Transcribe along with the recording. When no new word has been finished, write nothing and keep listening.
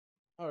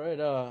All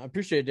right. I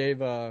appreciate it, Dave,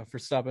 for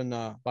stopping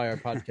by our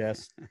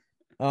podcast.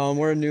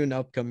 We're a new and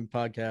upcoming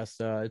podcast.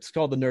 It's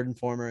called The Nerd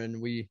Informer,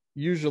 and we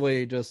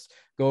usually just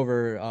go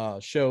over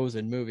shows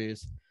and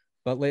movies.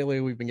 But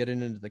lately, we've been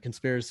getting into the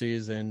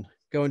conspiracies and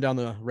going down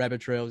the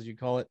rabbit trails, you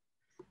call it.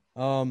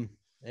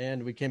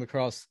 And we came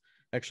across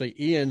actually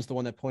Ian's the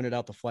one that pointed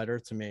out the flat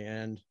Earth to me,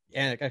 and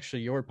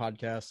actually your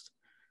podcast.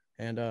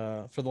 And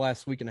for the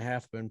last week and a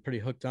half, I've been pretty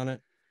hooked on it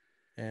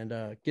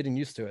and getting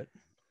used to it.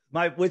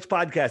 Which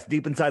podcast?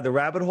 Deep Inside the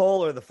Rabbit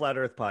Hole or the Flat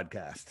Earth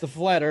podcast? The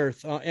flat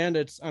Earth, and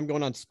I'm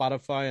going on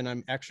Spotify and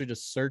I'm actually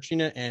just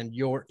searching it, and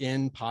you're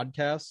in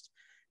podcast,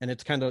 and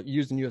it's kind of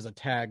using you as a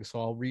tag,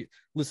 so I'll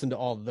listen to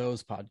all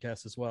those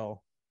podcasts as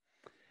well.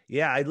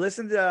 Yeah, I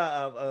listened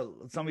to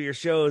some of your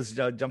shows,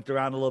 jumped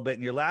around a little bit.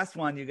 In your last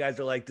one, you guys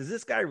are like, does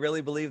this guy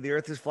really believe the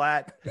earth is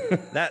flat?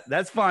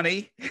 That's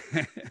funny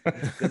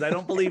because I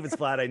don't believe it's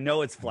flat. I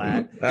know it's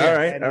flat. All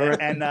right.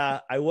 And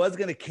I was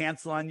going to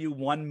cancel on you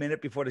 1 minute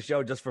before the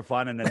show just for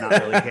fun and then not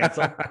really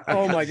cancel.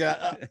 Oh, my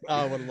God.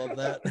 I would love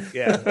that.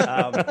 Yeah.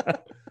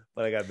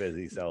 But I got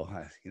busy. So,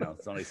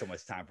 it's only so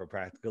much time for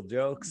practical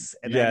jokes.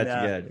 And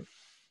then,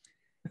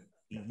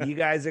 you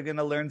guys are going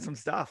to learn some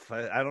stuff.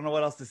 I don't know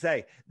what else to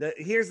say.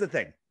 Here's the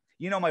thing.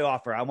 My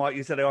offer.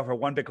 You said I offer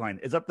 1 Bitcoin.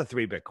 It's up to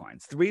 3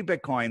 Bitcoins. 3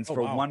 Bitcoins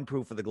for wow. 1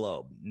 proof of the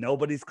globe.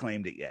 Nobody's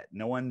claimed it yet.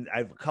 No one.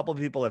 A couple of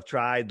people have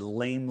tried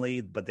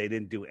lamely, but they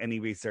didn't do any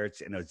research,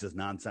 and it was just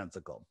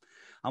nonsensical.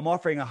 I'm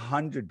offering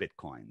 100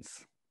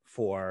 Bitcoins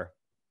for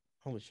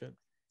holy shit.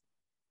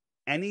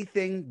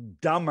 Anything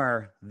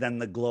dumber than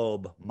the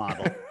globe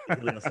model,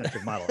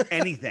 heliocentric model.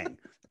 Anything.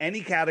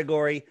 Any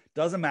category,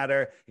 doesn't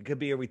matter. It could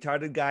be a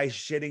retarded guy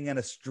shitting in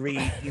a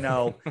street,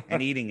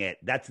 and eating it.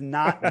 That's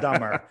not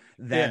dumber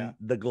than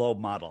the globe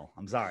model.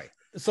 I'm sorry.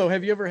 So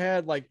have you ever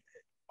had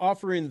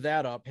offering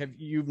that up?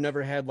 You've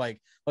never had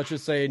let's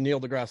just say Neil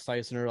deGrasse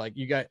Tyson, or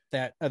you got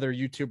that other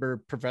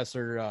YouTuber,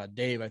 Professor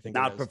Dave, I think.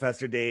 Not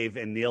Professor Dave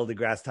and Neil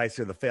deGrasse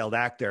Tyson, the failed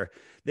actor.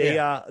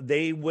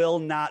 They will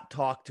not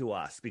talk to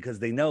us because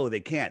they know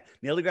they can't.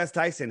 Neil deGrasse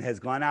Tyson has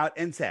gone out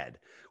and said,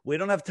 we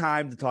don't have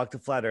time to talk to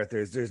flat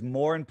earthers. There's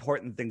more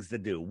important things to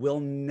do. We'll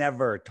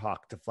never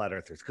talk to flat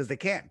earthers because they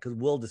can't, because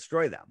we'll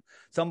destroy them.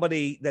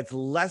 Somebody that's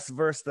less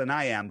versed than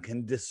I am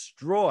can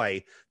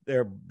destroy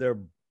their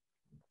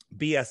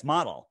BS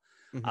model.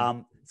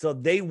 Mm-hmm. So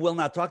they will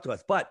not talk to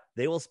us, but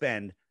they will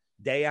spend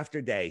day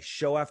after day,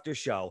 show after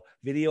show,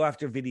 video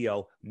after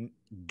video,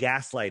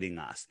 gaslighting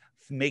us,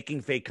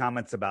 making fake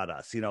comments about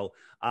us,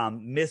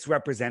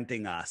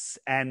 misrepresenting us,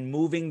 and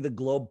moving the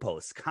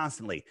goalposts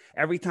constantly.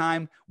 Every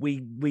time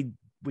we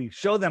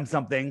show them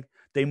something,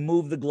 they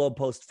move the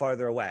goalpost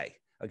farther away.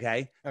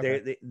 Okay.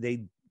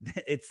 They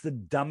it's the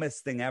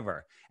dumbest thing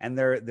ever, and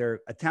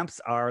their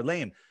attempts are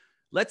lame.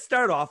 Let's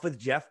start off with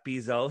Jeff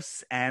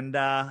Bezos and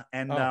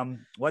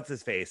what's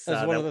his face?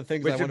 That's one of the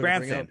things Richard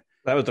Branson.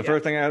 That was the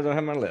first thing I had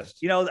on my list.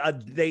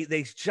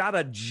 They shot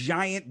a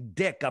giant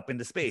dick up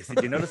into space.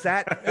 Did you notice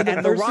that?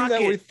 and the rocket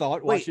that we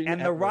thought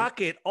the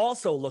rocket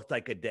also looked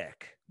like a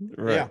dick.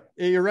 Right.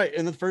 Yeah, you're right.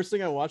 And the first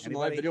thing I watched in the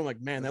live video, I'm like,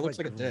 man, that looks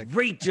like a dick.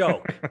 Great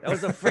joke. That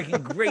was a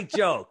freaking great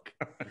joke.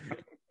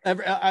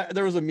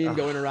 There was a meme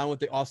going around with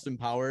the Austin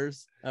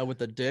Powers with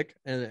the dick,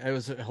 and it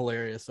was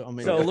hilarious. So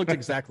it looked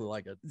exactly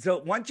like it. So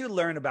once you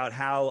learn about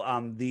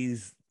how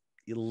these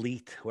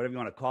elite, whatever you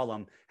want to call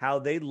them, how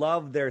they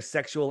love their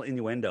sexual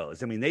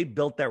innuendos. I mean, they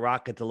built that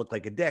rocket to look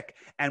like a dick,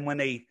 and when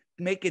they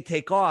make it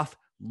take off,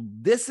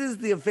 this is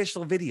the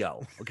official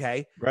video.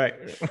 Okay, right.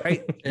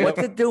 What's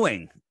it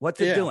doing?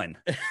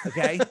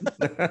 Okay,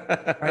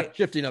 right.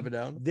 Shifting up and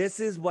down. This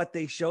is what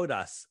they showed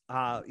us.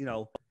 And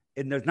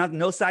there's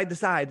no side to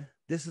side.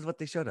 This is what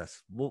they showed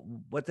us.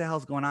 What the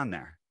hell's going on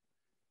there?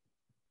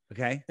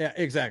 Okay. Yeah,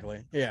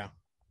 exactly. Yeah.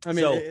 I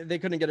mean, they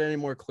couldn't get it any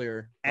more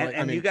clear.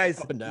 And you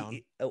guys, up and down.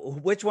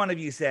 Which one of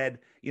you said,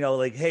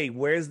 hey,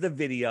 where's the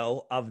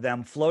video of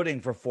them floating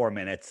for 4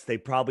 minutes? They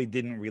probably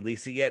didn't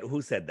release it yet.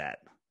 Who said that?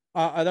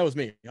 That was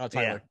me,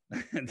 Tyler.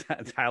 Yeah.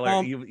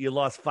 Tyler, you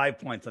lost 5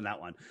 points on that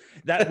one.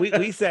 That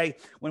we say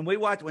when you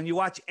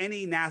watch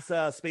any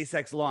NASA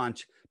SpaceX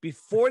launch,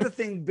 before the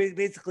thing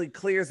basically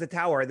clears the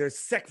tower, there's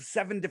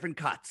 7 different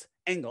cuts,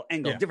 angle,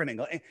 different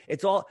angle.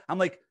 It's all. I'm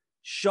like,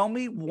 show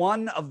me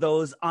one of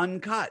those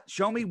uncut.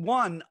 Show me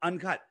one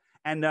uncut.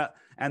 And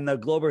the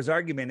Glober's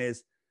argument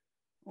is,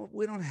 well,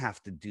 we don't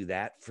have to do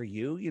that for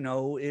you.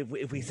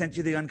 If we sent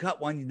you the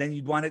uncut one, then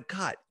you'd want it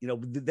cut.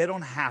 They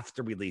don't have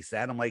to release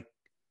that. I'm like,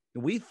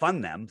 we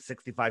fund them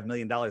 $65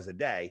 million a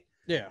day.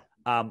 Yeah.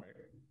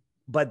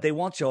 But they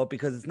won't show it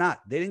because it's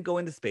not. They didn't go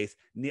into space.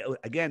 Neil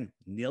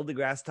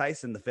deGrasse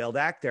Tyson, the failed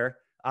actor,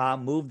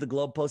 moved the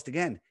goalpost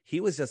again. He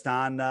was just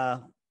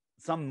on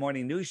some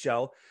morning news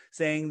show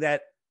saying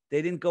that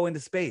they didn't go into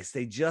space.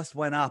 They just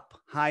went up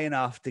high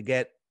enough to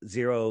get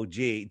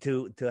 0G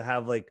to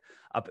have like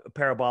a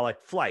parabolic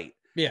flight.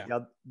 Yeah.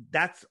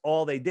 That's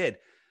all they did.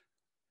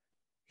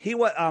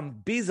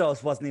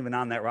 Bezos wasn't even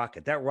on that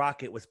rocket. That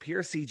rocket was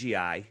pure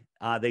CGI.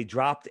 They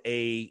dropped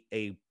a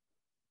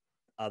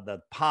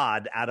the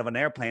pod out of an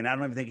airplane. I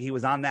don't even think he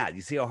was on that.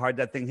 You see how hard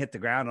that thing hit the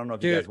ground? I don't know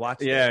if you Dude, guys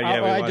watched yeah, it.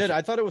 yeah, I did.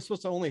 I thought it was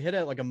supposed to only hit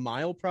at like a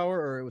mile per hour,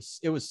 or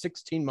it was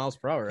 16 miles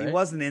per hour. Right? He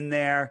wasn't in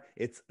there.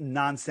 It's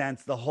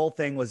nonsense. The whole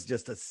thing was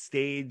just a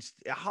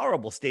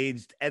horrible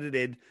staged,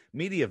 edited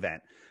media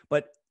event.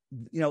 But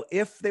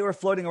if they were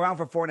floating around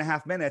for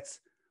 4.5 minutes,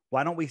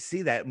 why don't we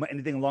see that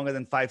anything longer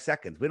than 5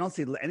 seconds? We don't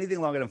see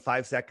anything longer than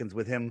 5 seconds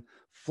with him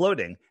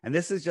floating. And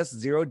this is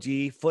just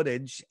 0G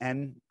footage,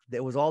 and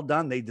it was all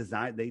done. They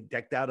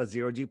decked out a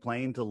 0G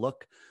plane to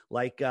look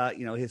like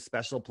his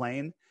special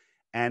plane.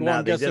 And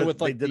I'm guessing with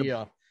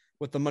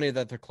with the money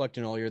that they're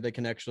collecting all year, they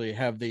can actually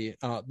have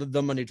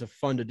the money to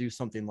fund to do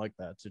something like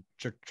that,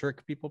 to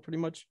trick people pretty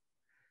much.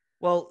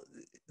 Well,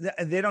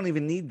 they don't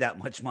even need that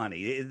much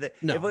money.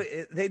 No.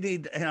 They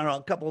need,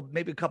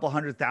 maybe a couple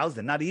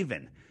 100,000, not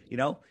even.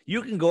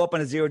 You can go up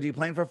on a 0G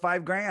plane for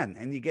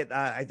 $5,000, and you get,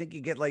 I think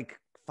you get like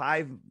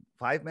 5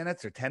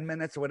 minutes or 10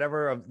 minutes or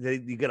whatever.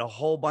 You get a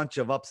whole bunch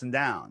of ups and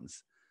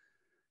downs.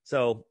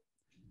 So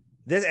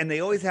and they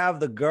always have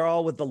the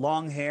girl with the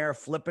long hair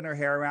flipping her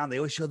hair around. They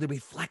always show the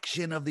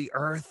reflection of the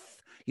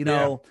earth,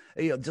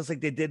 just like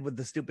they did with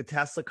the stupid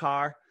Tesla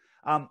car.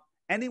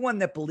 Anyone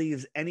that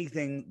believes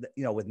anything,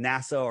 with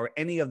NASA or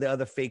any of the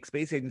other fake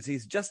space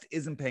agencies just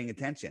isn't paying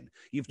attention.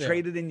 You've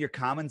traded in your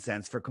common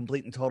sense for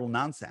complete and total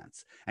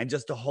nonsense. And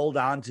just to hold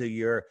on to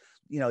your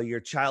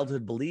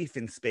childhood belief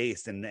in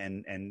space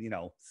and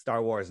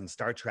Star Wars and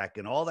Star Trek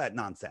and all that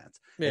nonsense.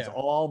 Yeah. It's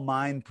all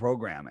mind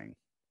programming.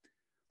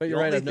 But you're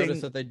right. I've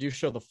noticed that they do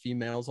show the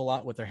females a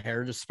lot with their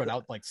hair just spread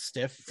out like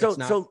stiff.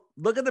 So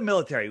look at the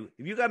military.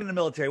 If you got in the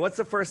military, what's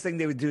the first thing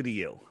they would do to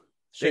you?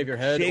 Shave your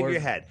head. Shave your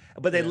head.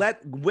 But they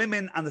let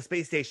women on the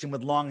space station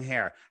with long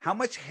hair. How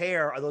much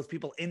hair are those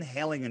people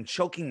inhaling and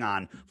choking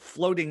on,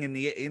 floating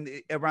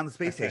around the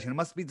space station? It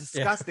must be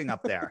disgusting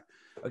up there.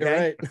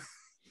 Okay,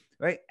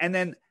 right. And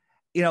then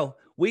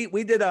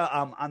we did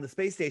on the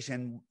space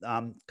station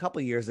a couple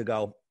of years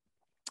ago.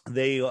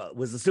 They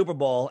was the Super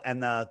Bowl,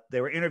 and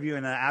they were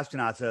interviewing the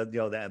astronauts.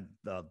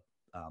 The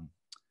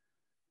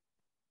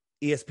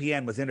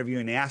ESPN was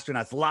interviewing the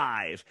astronauts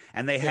live,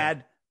 and they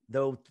had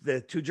the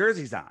two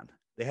jerseys on.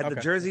 They had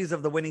the jerseys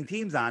of the winning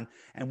teams on,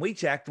 and we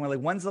checked, and we're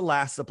like, when's the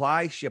last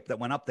supply ship that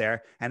went up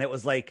there? And it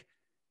was like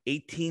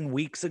 18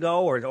 weeks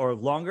ago or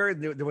longer.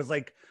 There was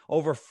like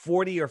over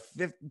 40 or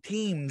 50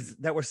 teams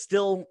that were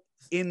still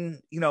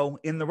in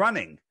the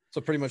running. So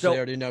pretty much they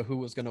already know who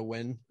was going to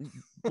win.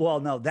 Well,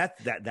 no,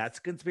 that's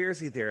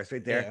conspiracy theorist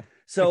right there. Yeah.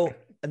 So,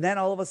 and then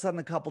all of a sudden,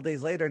 a couple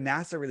days later,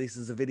 NASA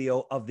releases a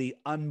video of the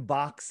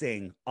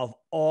unboxing of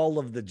all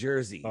of the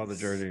jerseys. Oh, the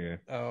jersey. Yeah.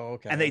 Oh,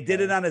 okay. And they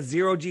did it on a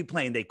 0G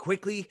plane. They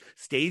quickly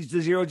staged the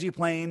 0G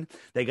plane.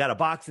 They got a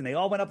box, and they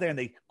all went up there, and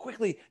they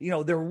quickly,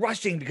 they're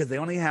rushing because they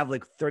only have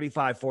like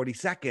 35, 40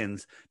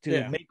 seconds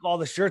to make all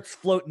the shirts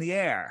float in the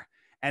air.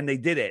 And they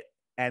did it.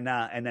 And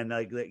then and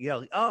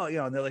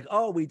they're like,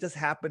 oh, we just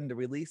happened to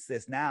release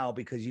this now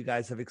because you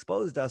guys have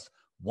exposed us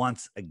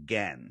once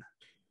again.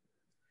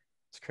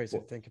 It's crazy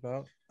to think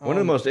about. One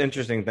of the most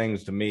interesting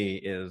things to me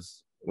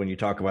is when you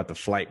talk about the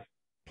flight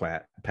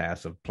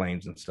paths of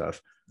planes and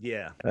stuff.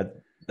 Yeah,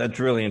 that's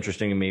really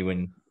interesting to me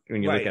when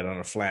you look at it on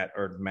a flat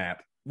Earth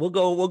map. We'll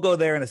go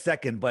there in a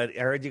second, but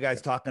I heard you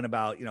guys talking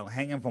about,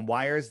 hanging from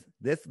wires.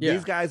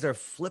 These guys are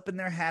flipping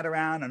their hat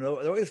around, and they're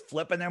always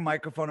flipping their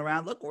microphone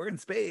around. Look, we're in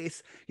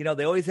space.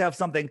 They always have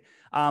something.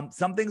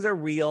 Some things are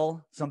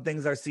real. Some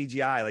things are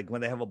CGI. Like when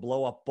they have a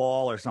blow up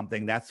ball or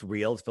something, that's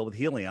real. It's filled with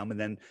helium. And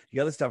then the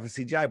other stuff is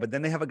CGI. But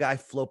then they have a guy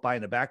float by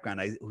in the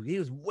background. He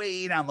was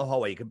way down the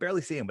hallway. You could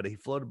barely see him, but he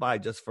floated by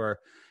just for,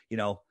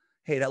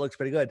 hey, that looks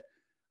pretty good.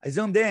 I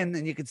zoomed in,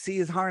 and you could see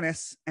his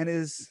harness and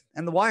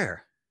the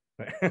wire.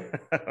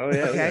 Oh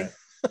yeah. Okay.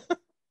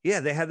 Yeah,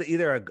 they had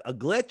either a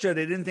glitch or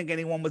they didn't think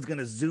anyone was going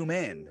to zoom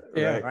in.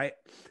 Yeah. Right.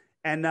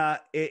 And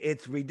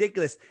it's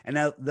ridiculous. And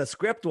now the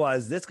script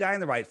was this guy on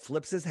the right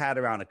flips his hat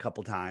around a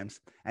couple times,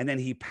 and then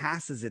he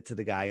passes it to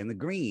the guy in the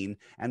green,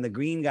 and the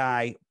green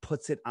guy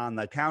puts it on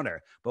the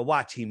counter. But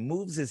watch, he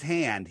moves his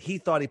hand. He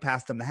thought he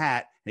passed him the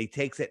hat, and he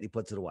takes it and he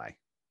puts it away,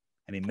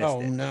 and he missed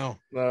it. Oh no.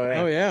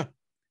 Oh yeah.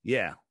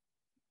 Yeah.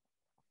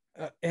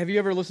 Have you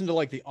ever listened to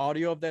like the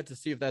audio of that to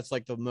see if that's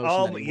like the motion?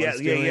 Oh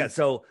yeah.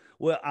 So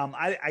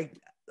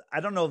I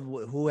don't know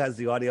who has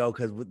the audio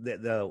because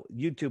the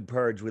YouTube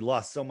purge, we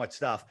lost so much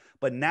stuff.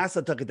 But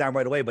NASA took it down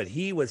right away. But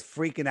he was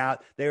freaking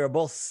out. They were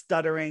both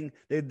stuttering.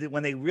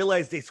 When they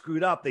realized they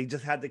screwed up, they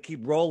just had to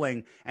keep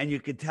rolling, and you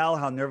could tell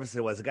how nervous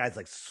it was. The guy's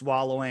like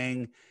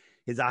swallowing.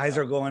 His eyes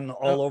are going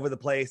all over the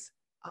place.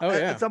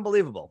 It's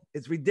unbelievable.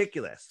 It's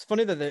ridiculous. It's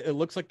funny that it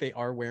looks like they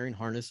are wearing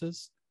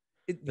harnesses.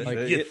 It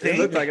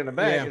looked like in the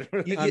back.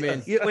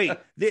 Yeah. Wait,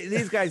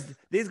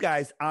 these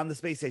guys on the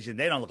space station,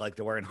 they don't look like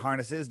they're wearing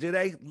harnesses, do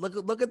they?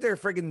 Look at their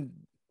friggin'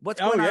 what's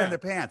going on in their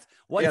pants.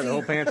 The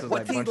whole pants is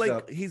like bunched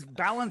up. He's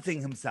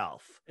balancing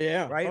himself.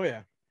 Yeah. Right. Oh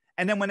yeah.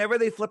 And then whenever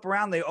they flip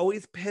around, they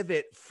always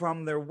pivot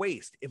from their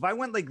waist. If I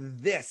went like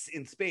this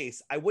in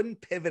space, I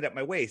wouldn't pivot at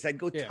my waist. I'd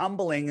go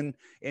tumbling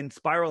and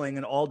spiraling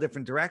in all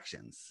different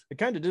directions. It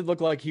kind of did look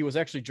like he was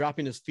actually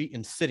dropping his feet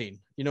and sitting.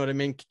 You know what I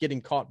mean?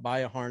 Getting caught by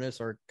a harness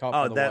or caught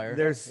by the wire.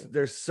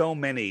 There's so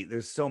many.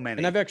 There's so many.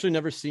 And I've actually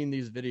never seen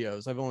these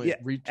videos. I've only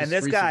and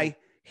this guy,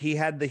 he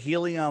had the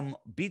helium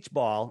beach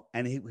ball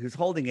and he was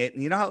holding it.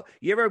 And you know how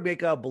you ever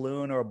make a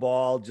balloon or a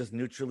ball just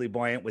neutrally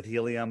buoyant with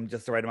helium,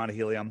 just the right amount of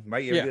helium,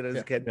 right? You ever did it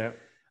as a kid?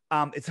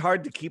 Yeah. It's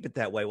hard to keep it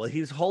that way. Well, he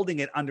was holding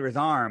it under his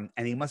arm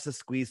and he must have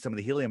squeezed some of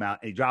the helium out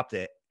and he dropped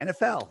it and it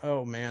fell.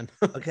 Oh, man.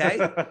 Okay.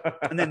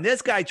 And then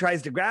this guy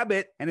tries to grab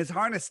it and his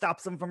harness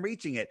stops him from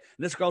reaching it.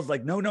 And this girl's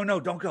like, no,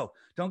 don't go.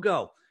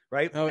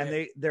 Right. Oh,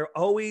 and they're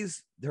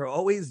always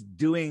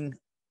doing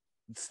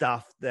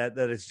stuff that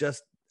is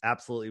just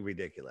absolutely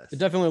ridiculous. It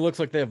definitely looks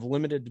like they have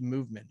limited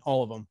movement,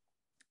 all of them.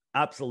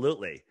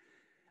 Absolutely.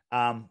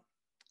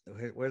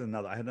 Where's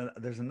another?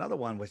 There's another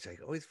one which I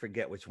always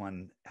forget which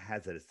one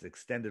has it. It's the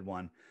extended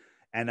one,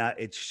 and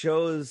it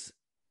shows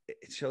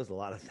a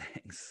lot of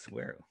things.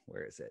 Where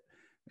is it?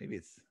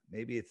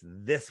 Maybe it's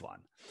this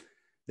one.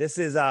 This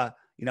is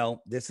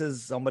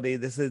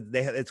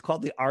it's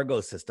called the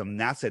Argo system.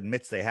 NASA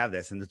admits they have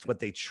this, and it's what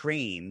they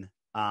train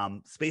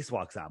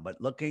spacewalks on.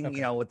 But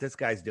looking, what this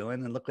guy's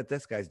doing and look what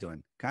this guy's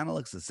doing, kind of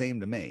looks the same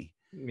to me.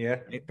 Yeah,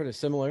 pretty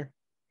similar.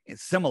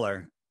 It's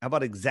similar. How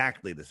about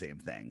exactly the same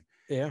thing?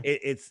 Yeah,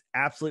 it's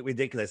absolutely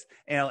ridiculous.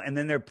 And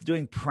then they're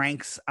doing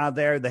pranks out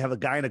there. They have a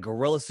guy in a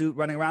gorilla suit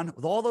running around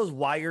with all those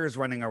wires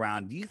running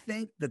around. Do you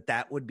think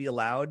that would be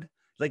allowed?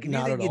 Like, if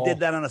you think you did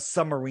that on a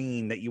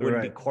submarine, that you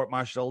wouldn't be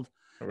court-martialed?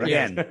 Right.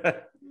 Again,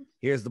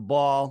 here's the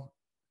ball.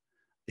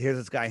 Here's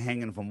this guy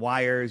hanging from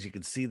wires. You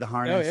can see the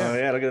harness. Oh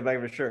yeah, look at the back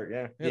of his shirt.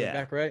 Yeah. The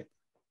back right.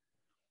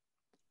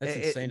 That's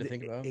insane to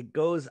think about. It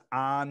goes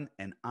on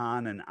and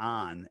on and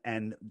on,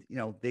 and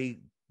nobody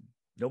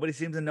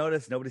seems to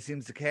notice. Nobody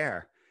seems to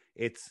care.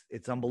 It's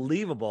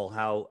unbelievable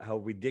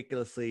how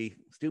ridiculously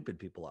stupid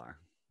people are.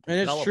 And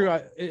it's true.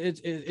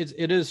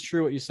 It is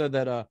true what you said,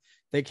 that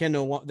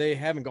they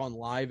haven't gone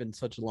live in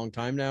such a long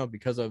time now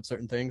because of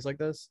certain things like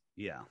this.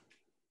 Yeah.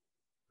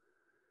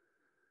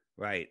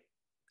 Right.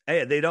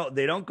 Hey, they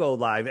don't go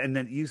live. And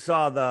then you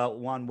saw the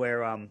one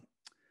where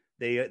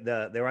they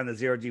were on the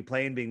 0G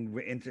plane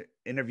being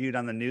interviewed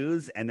on the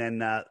news, and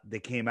then they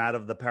came out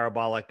of the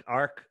parabolic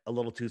arc a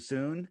little too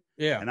soon.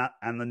 Yeah. And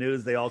on the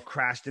news, they all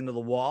crashed into the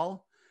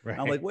wall. Right.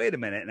 I'm like, wait a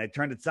minute, and I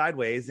turned it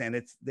sideways, and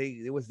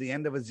it was the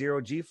end of a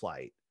 0G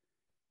flight.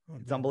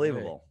 It's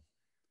unbelievable.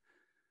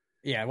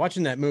 Yeah,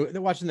 watching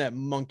that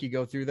monkey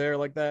go through there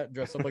like that,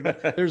 dressed up like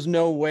that. There's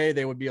no way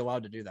they would be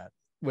allowed to do that.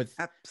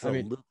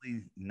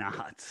 Absolutely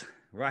not.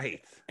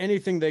 Right.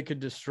 Anything they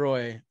could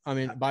destroy,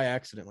 by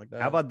accident like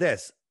that. How about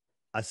this?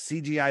 A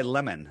CGI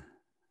lemon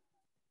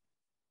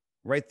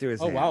right through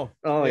his hand. Oh, wow.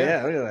 Oh,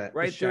 yeah. Look at that.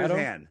 Right through his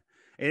hand.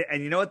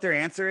 And you know what their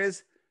answer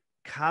is?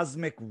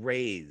 Cosmic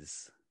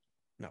rays.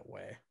 No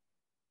way.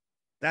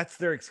 That's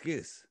their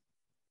excuse.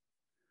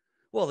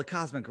 Well, the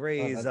cosmic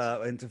rays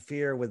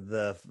interfere with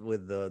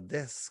the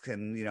disc,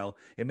 and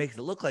it makes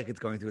it look like it's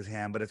going through his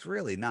hand, but it's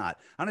really not.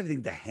 I don't even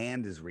think the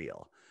hand is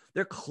real.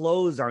 Their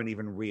clothes aren't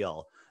even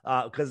real,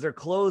 because their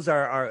clothes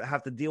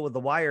have to deal with the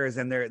wires,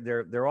 and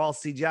they're all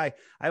CGI.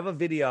 I have a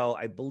video.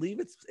 I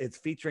believe it's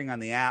featuring on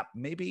the app,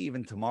 maybe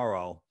even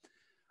tomorrow.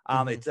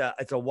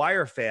 It's a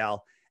wire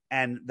fail.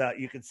 And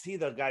you can see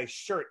the guy's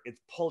shirt, it's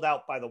pulled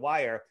out by the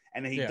wire,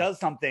 and then he does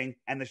something,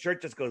 and the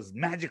shirt just goes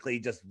magically,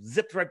 just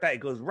zips right back.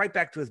 It goes right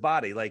back to his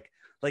body, like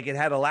it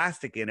had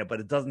elastic in it, but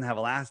it doesn't have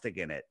elastic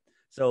in it.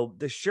 So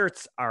the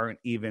shirts aren't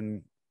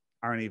even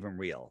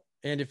real.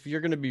 And if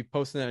you're going to be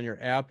posting that on your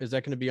app, is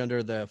that going to be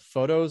under the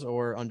photos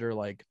or under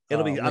like?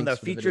 It'll be on the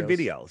featured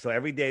video. So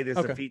every day there's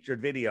a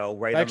featured video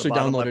right on the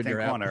bottom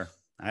left-hand corner.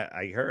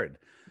 I heard.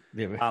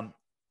 Yeah.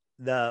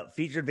 The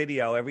featured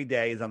video every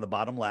day is on the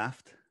bottom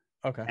left.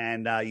 Okay.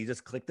 And you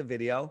just click the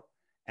video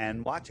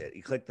and watch it.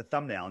 You click the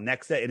thumbnail. And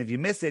if you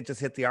miss it, just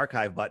hit the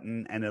archive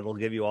button, and it'll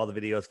give you all the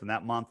videos from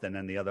that month, and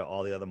then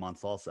all the other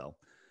months also.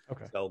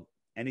 Okay. So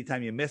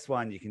anytime you miss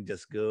one, you can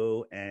just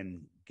go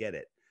and get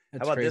it.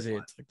 That's How about crazy. this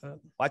one? It's like that.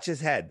 Watch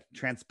his head.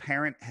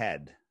 Transparent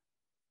head.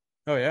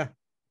 Oh yeah.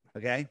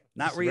 Okay.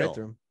 Not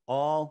real.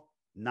 All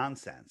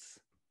nonsense.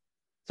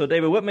 So,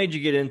 David, what made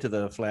you get into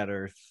the flat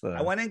Earth?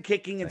 I went in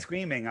kicking and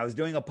screaming. I was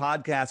doing a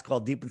podcast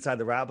called Deep Inside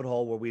the Rabbit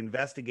Hole, where we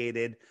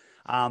investigated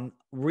the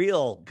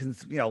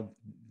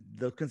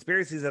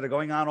conspiracies that are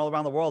going on all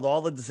around the world,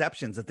 all the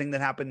deceptions, the thing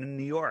that happened in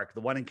New York, the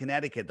one in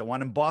Connecticut, the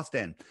one in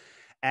Boston.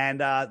 And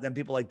then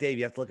people like, Dave,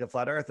 you have to look at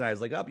flat Earth. And I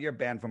was like, oh, you're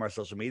banned from our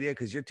social media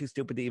because you're too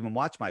stupid to even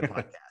watch my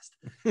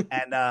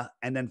podcast.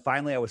 And then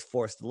finally I was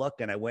forced to look,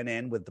 and I went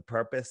in with the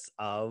purpose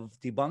of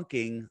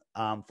debunking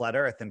flat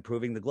Earth and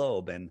proving the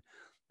globe. And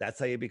that's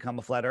how you become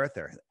a flat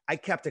earther. I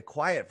kept it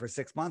quiet for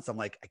 6 months. I'm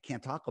like, I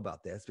can't talk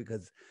about this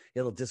because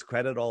it'll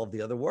discredit all of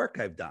the other work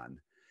I've done.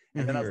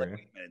 And then I was like,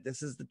 wait a minute,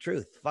 this is the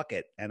truth. Fuck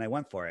it. And I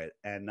went for it.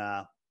 And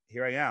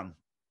here I am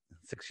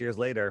 6 years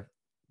later,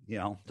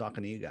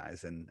 talking to you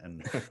guys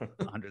and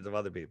hundreds of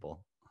other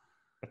people.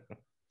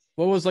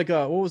 What was like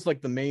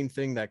the main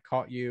thing that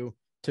caught you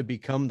to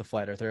become the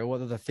flat earther? What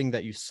was the thing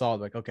that you saw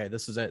like, okay,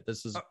 this is it?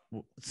 This is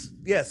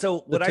Yeah. So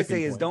what I say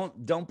tipping is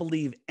point. don't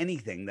believe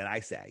anything that I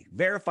say.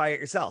 Verify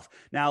it yourself.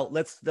 Now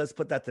let's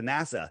put that to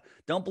NASA.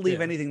 Don't believe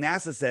Yeah. anything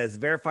NASA says.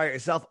 Verify it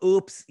yourself.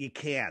 Oops, you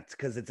can't,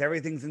 because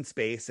everything's in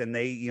space, and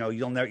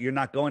you're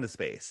not going to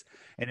space.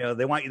 And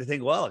they want you to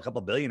think, well, a couple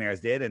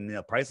billionaires did,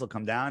 and price will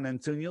come down,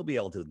 and soon you'll be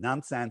able to.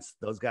 Nonsense.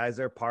 Those guys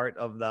are part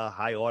of the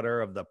high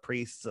order of the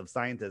priests of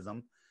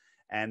scientism,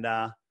 and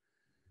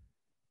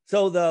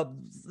so the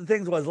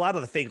things was a lot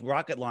of the fake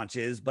rocket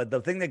launches, but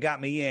the thing that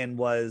got me in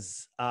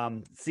was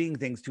seeing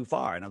things too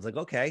far. And I was like,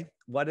 okay,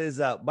 what is,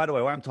 by the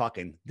way, where I'm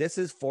talking, this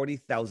is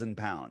 40,000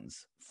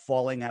 pounds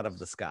falling out of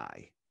the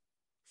sky,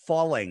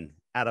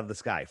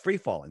 free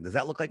falling. Does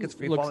that look like it's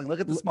free falling? Look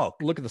at the smoke.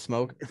 Look at the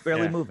smoke. It's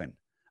barely moving.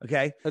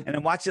 Okay. And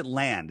then watch it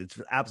land. It's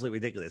absolutely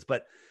ridiculous.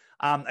 But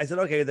I said,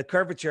 okay, the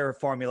curvature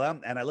formula.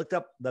 And I looked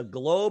up the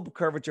globe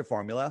curvature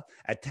formula.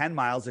 At 10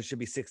 miles, there should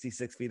be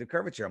 66 feet of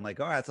curvature. I'm like,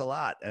 oh, that's a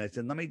lot. And I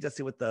said, let me just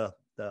see what the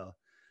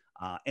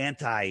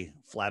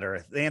anti-flat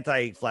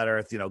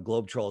earth,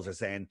 globe trolls are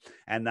saying.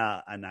 And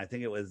I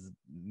think it was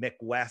Mick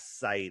West's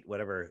site,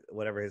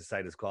 whatever his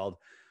site is called.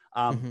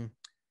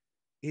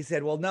 He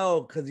said, well,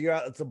 no, because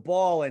it's a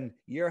ball and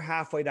you're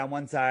halfway down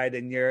one side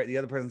and the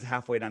other person's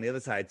halfway down the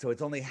other side. So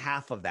it's only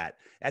half of that.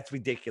 That's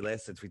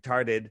ridiculous. It's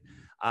retarded.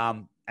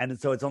 And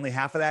so it's only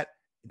half of that.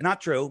 Not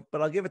true,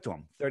 but I'll give it to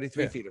him.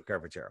 33 feet of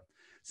curvature.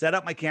 Set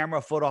up my camera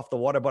a foot off the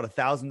water, bought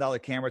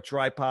 $1,000 camera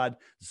tripod,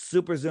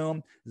 super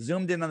zoomed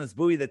in on this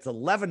buoy that's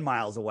 11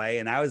 miles away.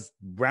 And I was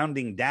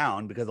rounding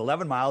down because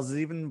 11 miles is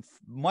even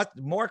much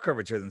more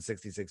curvature than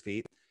 66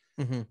 feet.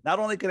 Not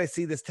only could I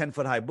see this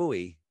 10-foot high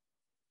buoy,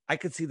 I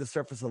could see the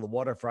surface of the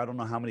water for I don't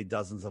know how many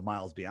dozens of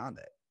miles beyond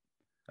it.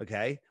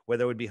 Okay. Where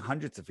there would be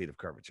hundreds of feet of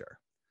curvature.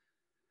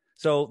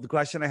 So the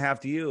question I have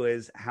to you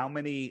is, how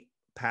many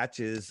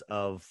patches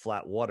of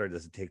flat water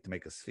does it take to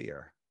make a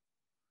sphere?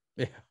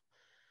 Yeah.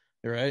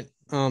 You're right.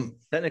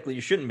 Technically,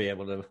 you shouldn't be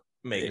able to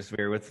make a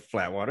sphere with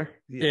flat water.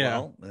 Yeah.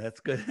 Well, that's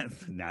good.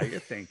 Now you're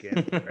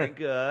thinking. Very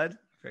good.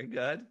 Very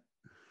good.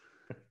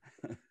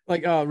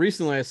 Like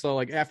recently I saw,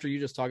 like, after you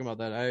just talking about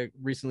that, I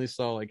recently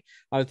saw, like,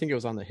 I think it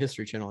was on the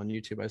History Channel on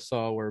YouTube. I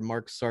saw where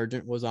Mark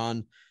Sargent was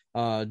on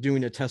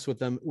doing a test with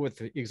them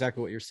with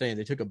exactly what you're saying.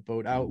 They took a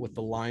boat out with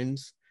the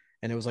lines,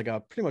 and it was like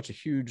pretty much a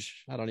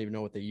huge, I don't even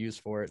know what they used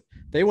for it.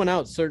 They went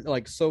out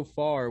so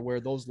far where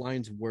those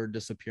lines were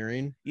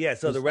disappearing. Yeah,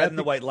 so the red and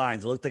the white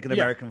lines, it looked like an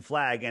American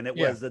flag, and it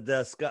was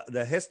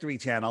the History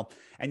Channel,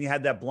 and you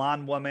had that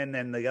blonde woman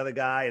and the other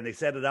guy, and they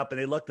set it up, and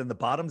they looked, and the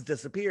bottoms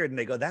disappeared, and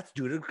they go, that's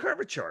due to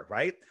curvature,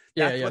 right?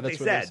 That's what they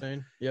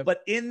said. Yep.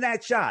 But in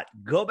that shot,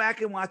 go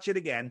back and watch it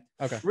again.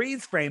 Okay.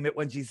 Freeze frame it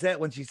when she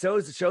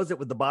shows it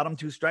with the bottom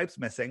two stripes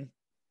missing.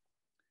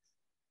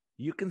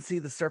 You can see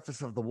the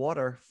surface of the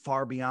water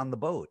far beyond the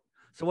boat.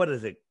 So what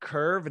is it?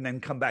 Curve and then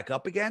come back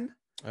up again?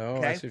 Oh,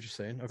 okay. I see what you're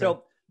saying. Okay.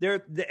 So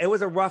it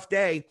was a rough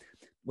day.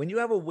 When you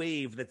have a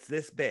wave that's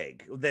this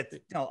big, that's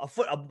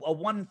a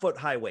 1 foot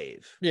high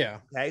wave. Yeah.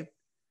 Okay.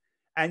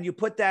 And you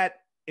put that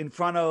in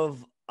front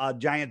of a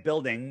giant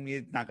building,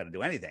 you're not going to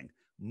do anything.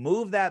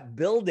 Move that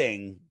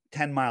building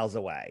 10 miles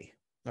away.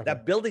 Okay.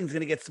 That building's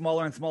going to get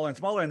smaller and smaller and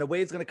smaller, and the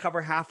wave's going to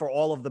cover half or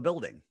all of the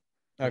building.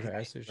 Okay,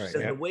 I see what you're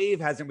saying. The wave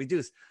hasn't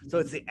reduced. So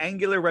it's the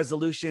angular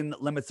resolution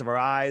limits of our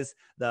eyes,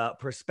 the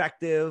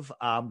perspective,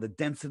 the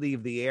density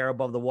of the air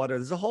above the water.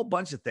 There's a whole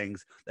bunch of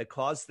things that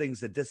cause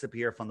things to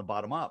disappear from the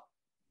bottom up.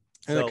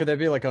 And could that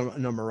be like a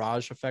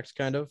mirage effect,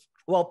 kind of?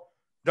 Well,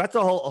 that's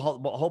a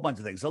whole bunch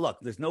of things. So look,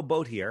 there's no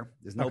boat here.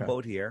 There's no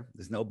boat here.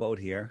 There's no boat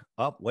here.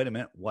 Oh, wait a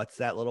minute. What's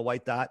that little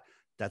white dot?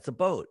 That's a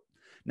boat.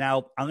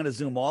 Now, I'm going to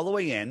zoom all the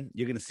way in.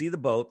 You're going to see the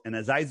boat. And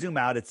as I zoom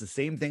out, it's the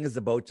same thing as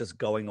the boat just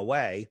going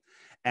away.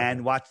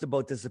 And watch the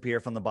boat disappear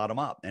from the bottom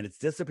up. And it's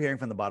disappearing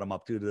from the bottom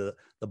up due to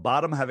the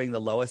bottom having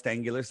the lowest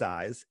angular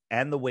size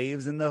and the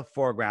waves in the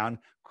foreground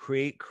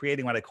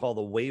creating what I call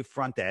the wave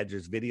front edge.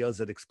 There's videos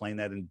that explain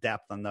that in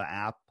depth on the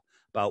app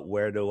about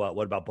what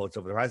about boats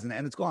over the horizon,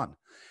 and it's gone.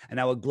 And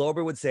now a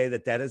glober would say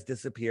that has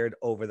disappeared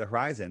over the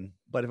horizon.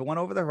 But if it went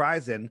over the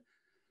horizon,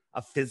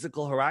 a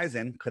physical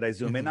horizon, could I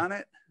zoom in on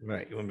it?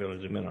 Right. You wouldn't be able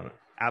to zoom in on it.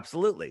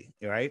 Absolutely.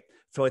 Right.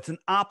 So it's an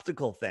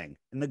optical thing.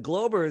 And the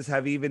Globers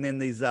have, even in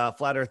these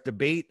flat earth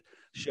debate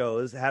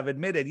shows, have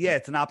admitted,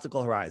 it's an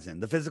optical horizon.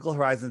 The physical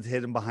horizon is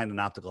hidden behind an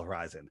optical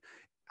horizon.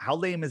 How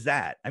lame is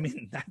that? I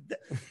mean,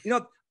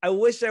 I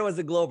wish I was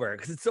a Glober,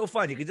 because it's so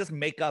fun. You could just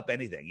make up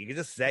anything. You could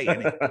just say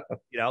anything.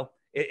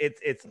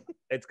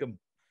 It's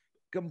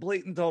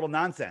complete and total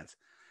nonsense.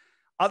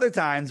 Other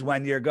times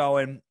when you're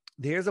going,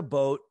 here's a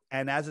boat,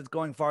 and as it's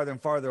going farther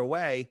and farther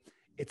away,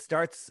 it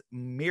starts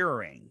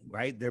mirroring,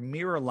 right? Their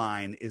mirror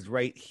line is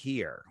right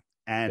here.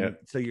 And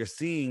so you're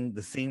seeing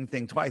the same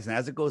thing twice. And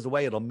as it goes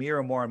away, it'll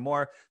mirror more and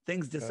more.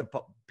 Things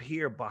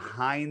disappear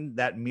behind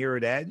that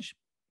mirrored edge.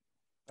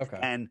 Okay.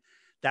 And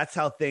that's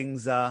how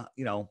things, the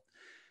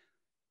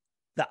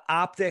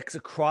optics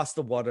across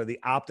the water, the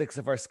optics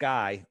of our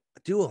sky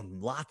do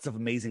lots of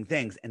amazing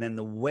things. And then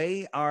the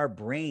way our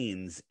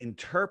brains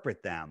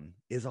interpret them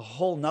is a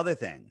whole nother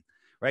thing,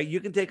 right? You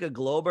can take a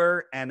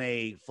glober and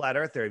a flat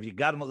earther. If you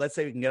got them, let's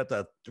say we can get up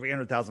to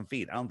 300,000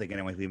 feet. I don't think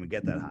anyone can even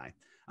get that high.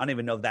 I don't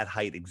even know if that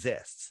height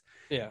exists.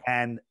 Yeah.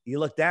 And you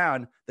look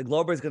down, the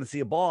glober is going to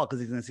see a ball because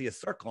he's going to see a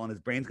circle, and his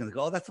brain's going to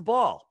go, oh, that's a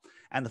ball.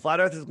 And the flat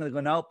earther is going to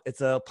go, nope,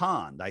 it's a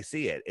pond. I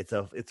see it.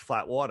 It's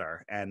flat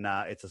water, and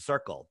it's a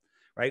circle.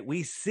 Right?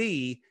 We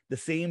see the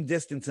same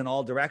distance in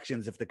all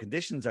directions if the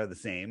conditions are the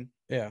same.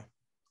 Yeah.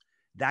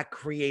 That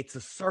creates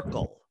a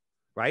circle,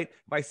 right?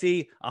 If I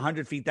see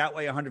 100 feet that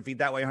way, 100 feet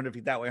that way, 100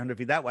 feet that way, 100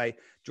 feet that way,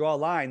 draw a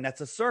line,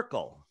 that's a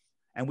circle.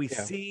 And we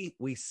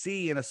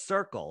see in a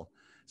circle.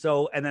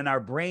 So, and then our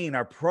brain,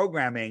 our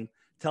programming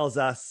tells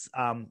us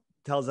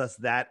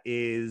that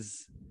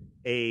is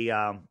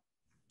a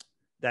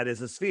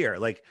sphere.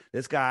 Like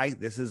this guy,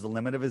 this is the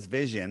limit of his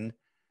vision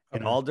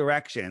in all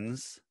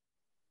directions.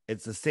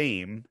 It's the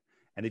same.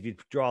 And if you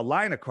draw a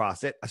line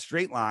across it, a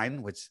straight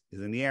line, which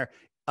is in the air,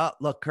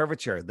 look,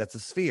 curvature, that's a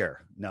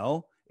sphere.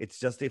 No, it's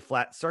just a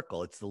flat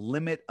circle. It's the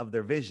limit of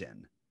their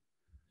vision.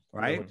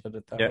 Right?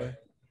 Okay.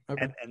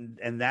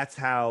 And that's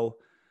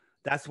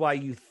why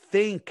you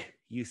think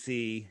you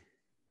see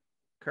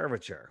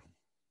curvature.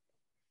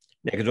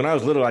 Yeah, because when I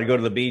was little, I'd go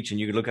to the beach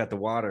and you could look at the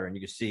water and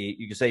you could see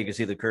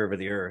the curve of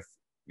the earth,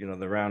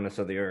 the roundness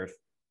of the earth.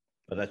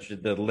 But that's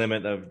just the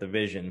limit of the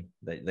vision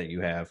that you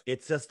have.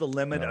 It's just the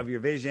limit of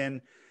your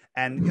vision.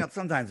 And,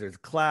 sometimes there's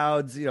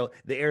clouds, the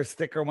air's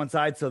thicker on one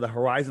side, so the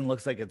horizon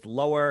looks like it's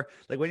lower.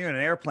 Like when you're in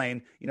an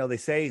airplane, they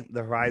say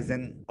the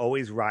horizon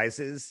always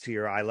rises to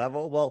your eye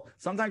level. Well,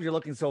 sometimes you're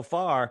looking so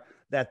far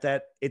that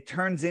it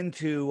turns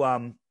into,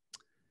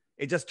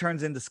 it just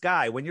turns into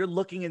sky. When you're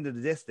looking into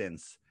the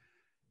distance,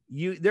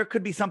 there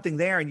could be something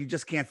there and you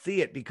just can't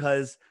see it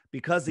because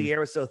the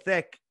air is so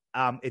thick,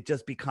 it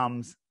just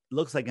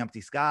looks like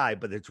empty sky,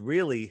 but there's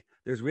really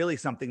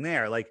something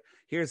there. Like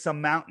here's some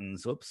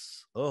mountains.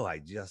 Oops. Oh, I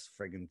just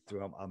friggin'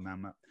 threw up a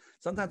map.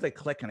 Sometimes I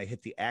click and I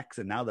hit the X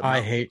and now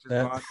I hate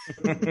that.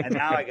 And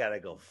now I gotta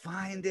go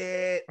find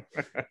it.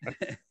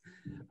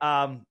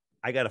 I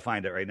gotta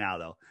find it right now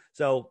though.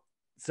 So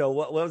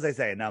what was I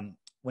saying?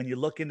 When you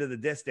look into the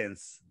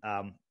distance,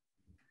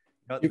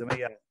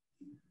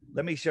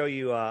 let me show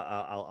you.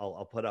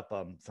 I'll put up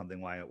something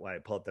while I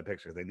pull up the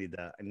pictures. I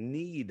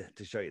need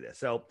to show you this.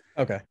 So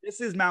this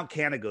is Mount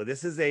Canigou.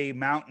 This is a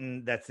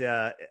mountain that's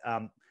this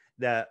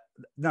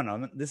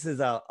is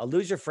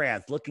Aluja,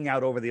 France, looking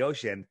out over the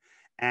ocean,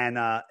 and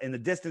in the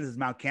distance is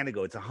Mount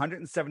Canigou. It's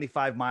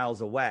 175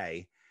 miles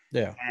away.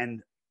 Yeah,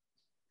 and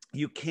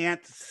you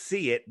can't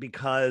see it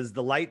because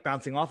the light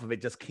bouncing off of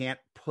it just can't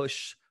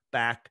push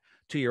back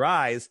to your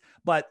eyes,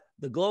 but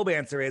the globe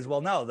answer is,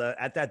 well, no,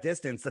 at that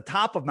distance, the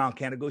top of Mount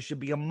Canigou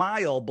should be a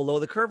mile below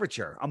the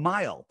curvature, a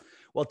mile.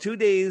 Well, 2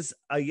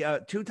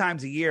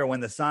 times a year when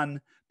the sun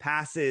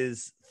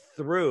passes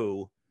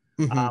through,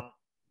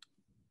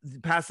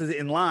 passes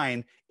in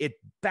line, it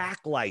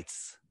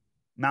backlights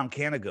Mount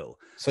Canigou.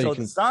 So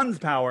the sun's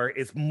power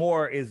is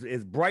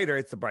brighter.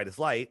 It's the brightest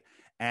light.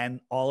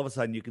 And all of a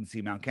sudden you can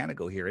see Mount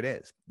Canigou. Here it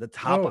is. The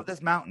top of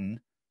this mountain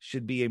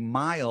should be a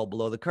mile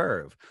below the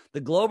curve.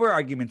 The Glober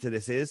argument to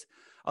this is,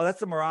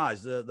 that's a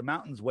mirage. The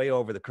mountain's way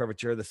over the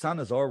curvature. The sun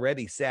is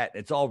already set.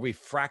 It's all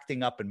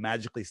refracting up and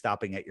magically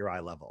stopping at your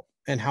eye level.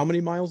 And how many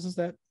miles is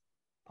that?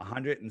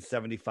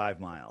 175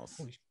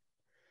 miles.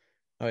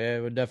 Oh yeah,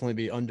 it would definitely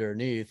be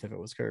underneath if it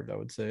was curved, I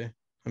would say.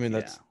 I mean,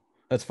 that's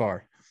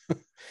far.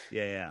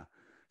 Yeah.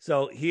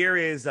 So here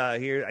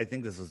I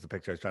think this was the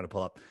picture I was trying to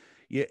pull up.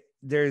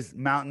 There's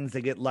mountains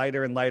that get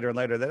lighter and lighter and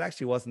lighter. That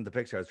actually wasn't the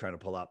picture I was trying to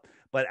pull up.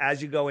 But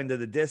as you go into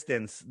the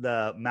distance,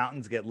 the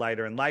mountains get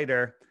lighter and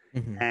lighter.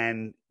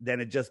 And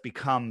then it just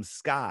becomes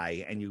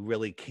sky and you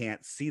really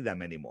can't see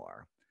them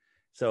anymore.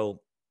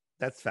 So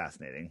that's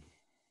fascinating.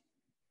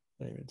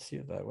 I didn't even see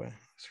it that way.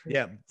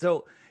 Yeah.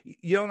 So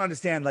you don't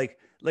understand, like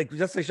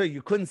just to show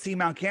you couldn't see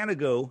Mount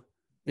Canigou.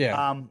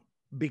 Yeah.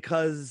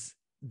 Because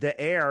the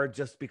air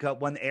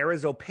when the air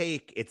is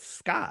opaque, it's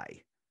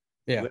sky.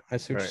 Yeah. I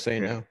see what you're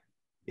saying now.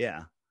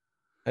 Yeah.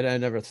 I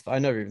never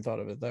even thought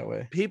of it that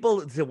way.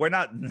 People, so we're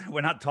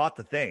not taught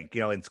to think.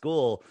 In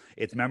school,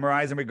 it's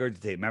memorize and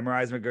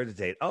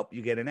regurgitate. Oh,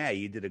 you get an A.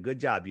 You did a good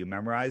job. You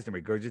memorized and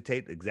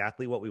regurgitate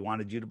exactly what we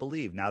wanted you to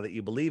believe. Now that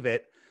you believe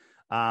it,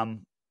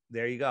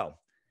 there you go.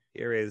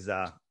 Here's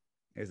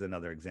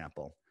another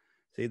example.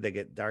 See, they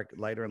get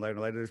lighter and lighter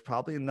and lighter. There's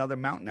probably another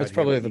mountain. That's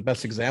probably the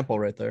best example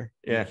right there.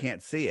 Yeah, you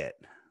can't see it.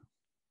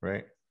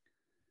 Right.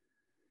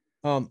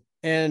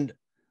 And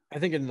I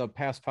think in the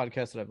past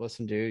podcast that I've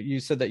listened to, you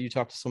said that you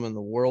talked to someone in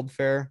the World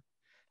Fair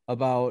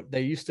about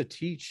they used to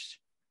teach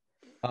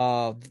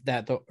that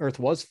the Earth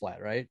was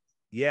flat, right?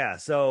 Yeah.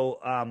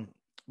 So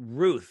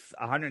Ruth,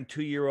 a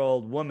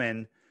 102-year-old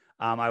woman,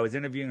 I was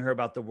interviewing her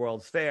about the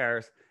World's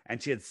Fairs,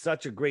 and she had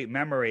such a great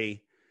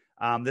memory.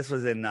 This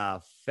was in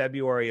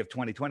February of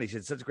 2020. She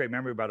had such a great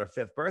memory about her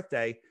 5th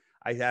birthday.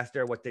 I asked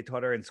her what they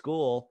taught her in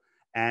school,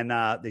 and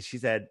she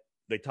said,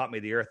 they taught me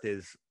the Earth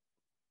is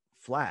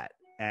flat.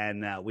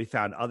 And we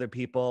found other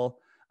people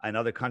and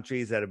other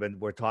countries that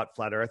were taught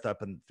flat Earth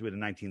up and through the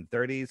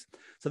 1930s.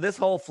 So this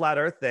whole flat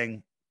Earth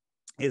thing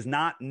is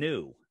not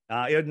new,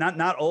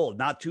 not old,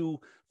 not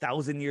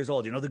 2,000 years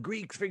old. The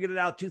Greeks figured it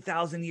out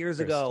 2,000 years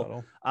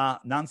ago.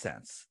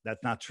 Nonsense.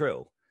 That's not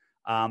true.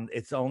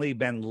 It's only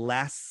been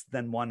less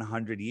than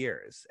 100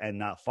 years,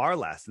 and far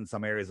less in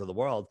some areas of the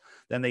world.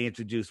 Then they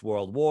introduced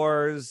world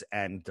wars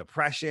and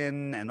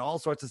depression and all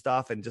sorts of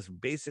stuff, and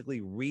just basically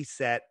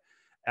reset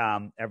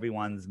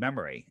everyone's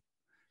memory.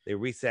 They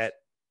reset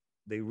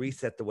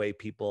the way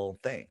people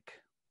think.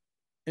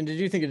 And did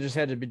you think it just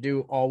had to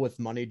do all with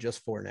money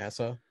just for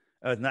NASA?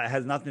 It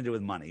has nothing to do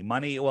with money.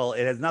 Well,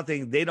 it has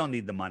nothing. They don't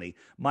need the money.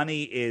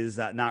 Money is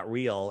not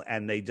real,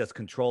 and they just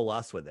control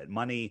us with it.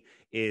 Money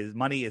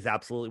is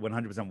absolutely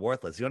 100%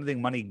 worthless. The only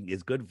thing money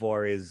is good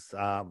for is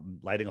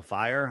lighting a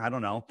fire. I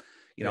don't know,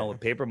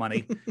 paper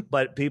money.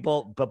 but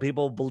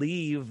people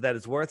believe that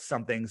it's worth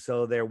something,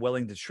 so they're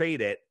willing to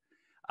trade it.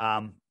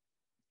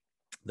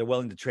 They're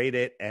willing to trade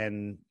it,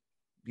 and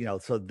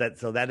so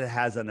that it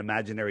has an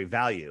imaginary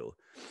value.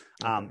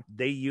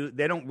 They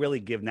don't really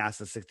give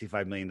NASA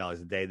 $65 million a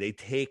day. They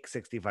take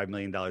 $65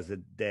 million a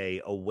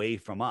day away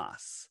from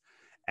us,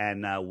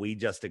 and we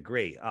just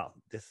agree. Oh,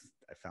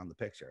 I found the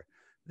picture.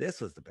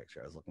 This was the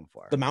picture I was looking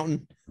for. The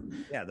mountain.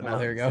 Yeah, the mountain. mountain.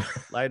 There you go.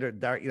 Lighter,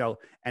 dark.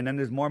 And then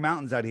there's more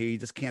mountains out here. You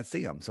just can't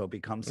see them, so it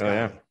becomes sky.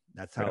 Yeah.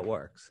 That's how it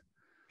works.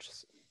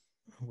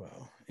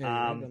 Wow.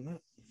 Yeah,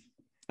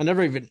 I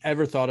never even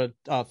ever thought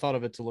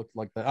of it to look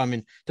like that. I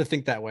mean, to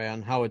think that way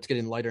on how it's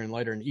getting lighter and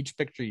lighter in each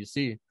picture you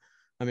see.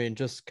 I mean,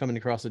 just coming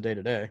across the day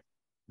to day.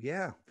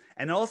 Yeah.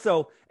 And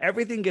also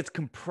everything gets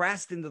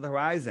compressed into the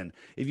horizon.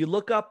 If you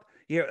look up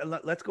here,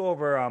 let's go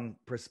over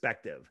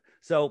perspective.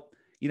 So,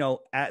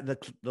 at the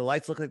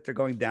lights look like they're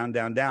going down,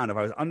 down, down. If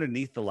I was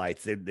underneath the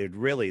lights, they'd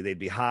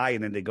be high,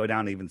 and then they'd go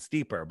down even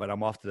steeper, but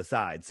I'm off to the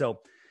side.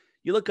 So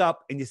you look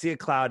up and you see a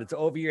cloud. It's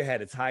over your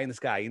head. It's high in the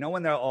sky.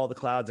 When all the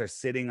clouds are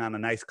sitting on a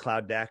nice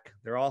cloud deck,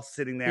 they're all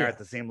sitting there at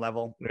the same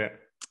level. Yeah.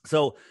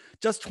 So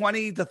just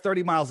 20 to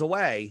 30 miles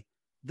away,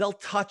 they'll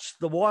touch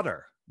the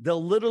water.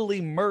 They'll literally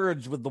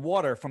merge with the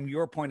water from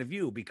your point of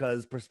view,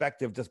 because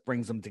perspective just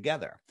brings them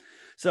together.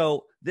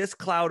 So this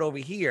cloud over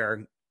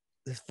here,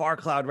 this far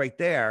cloud right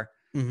there,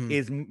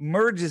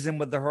 merges in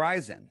with the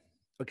horizon.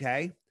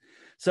 Okay.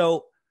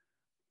 So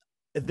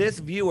if this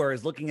viewer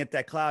is looking at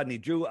that cloud and he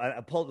drew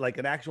a pole, like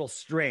an actual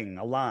string,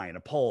 a line, a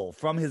pole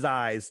from his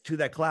eyes to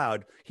that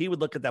cloud, he would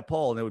look at that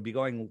pole and it would be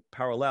going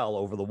parallel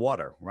over the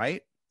water,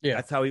 right? Yeah.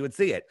 That's how he would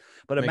see it.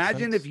 But Makes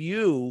imagine sense. if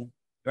you,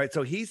 right,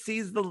 so he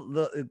sees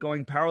the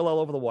going parallel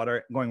over the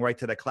water, going right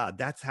to that cloud.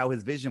 That's how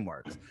his vision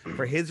works.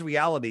 For his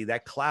reality,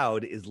 that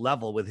cloud is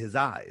level with his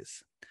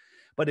eyes.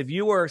 But if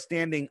you were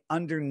standing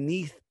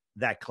underneath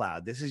that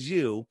cloud, this is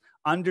you,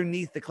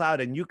 underneath the cloud,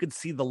 and you could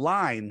see the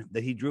line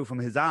that he drew from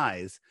his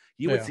eyes,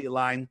 you would see a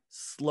line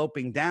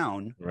sloping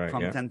down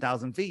from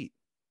 10,000 feet.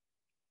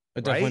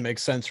 It definitely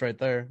makes sense right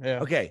there. Yeah.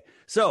 Okay.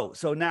 So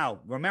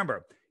now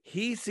remember,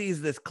 he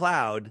sees this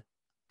cloud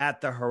at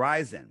the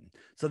horizon.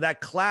 So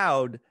that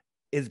cloud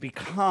is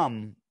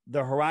become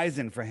the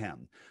horizon for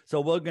him.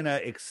 So we're going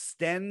to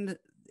extend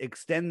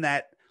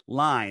that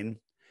line.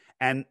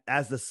 And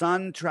as the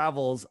sun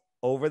travels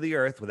over the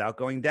earth without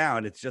going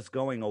down, it's just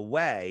going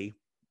away.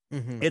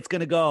 It's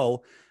going to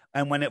go.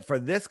 And when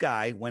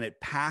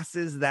it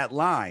passes that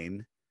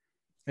line,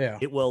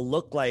 it will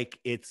look like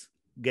it's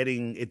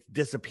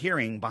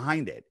disappearing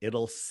behind it.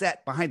 It'll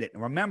set behind it.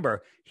 And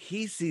remember,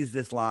 he sees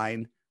this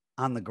line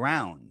on the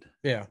ground.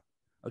 Yeah.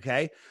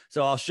 Okay.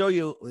 So I'll show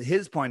you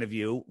his point of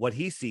view, what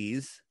he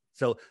sees.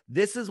 So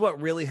this is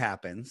what really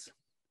happens.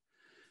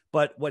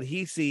 But what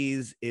he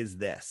sees is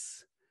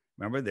this.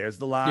 Remember, there's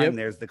the line,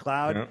 there's the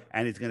cloud,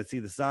 and he's going to see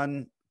the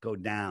sun go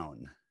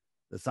down.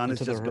 The sun is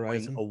just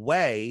going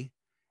away,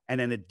 and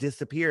then it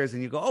disappears,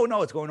 and you go, oh,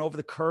 no, it's going over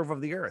the curve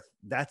of the earth.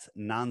 That's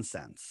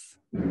nonsense.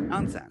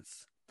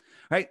 Nonsense.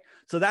 Right?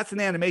 So that's an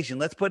animation.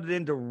 Let's put it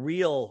into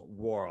real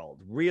world,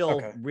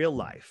 real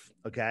life.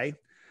 Okay?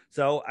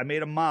 So I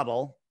made a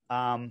model.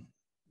 Now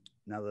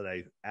that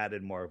I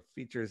added more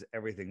features,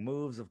 everything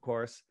moves, of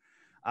course.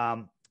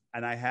 And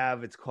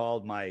it's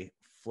called my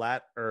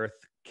Flat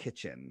Earth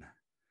Kitchen.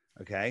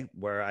 Okay,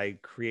 where I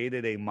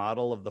created a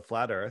model of the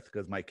flat earth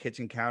because my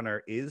kitchen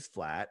counter is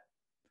flat,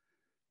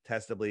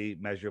 testably,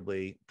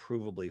 measurably,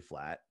 provably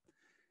flat.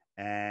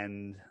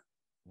 And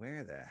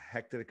where the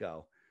heck did it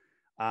go?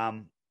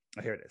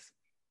 Here it is.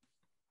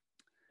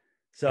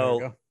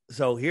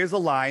 So here's a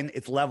line.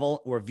 It's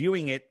level. We're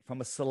viewing it from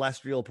a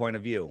celestial point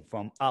of view,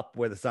 from up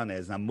where the sun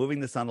is. And I'm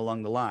moving the sun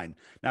along the line.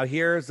 Now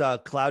here's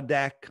a cloud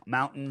deck,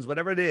 mountains,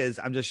 whatever it is.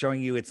 I'm just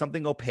showing you it's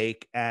something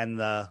opaque, and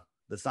the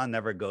sun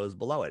never goes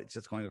below it. It's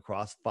just going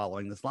across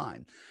following this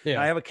line. Yeah.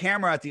 Now I have a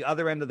camera at the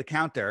other end of the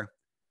counter,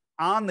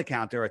 on the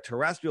counter, a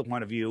terrestrial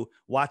point of view,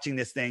 watching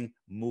this thing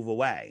move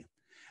away.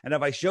 And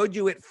if I showed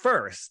you it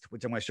first,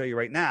 which I'm going to show you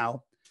right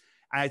now,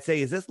 I'd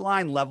say, is this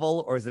line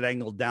level or is it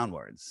angled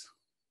downwards?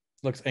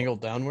 Looks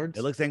angled downwards.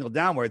 It looks angled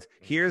downwards.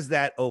 Here's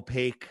that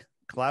opaque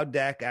cloud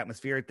deck,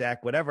 atmospheric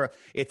deck, whatever.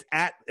 It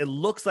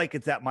looks like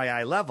it's at my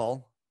eye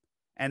level.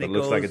 and it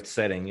looks like it's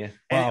setting. Yeah.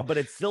 Wow. But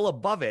it's still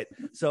above it.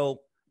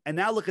 So, and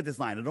now look at this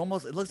line. It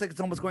looks like it's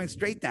almost going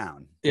straight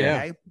down. Yeah.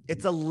 Okay?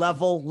 It's a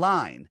level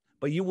line,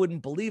 but you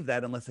wouldn't believe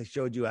that unless I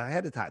showed you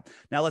ahead of time.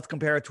 Now let's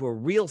compare it to a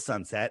real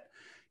sunset.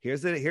 Here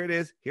it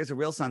is. Here's a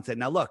real sunset.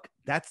 Now look,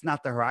 that's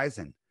not the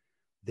horizon.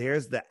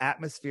 There's the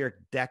atmospheric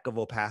deck of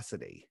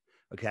opacity.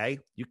 Okay.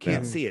 You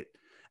can't see it.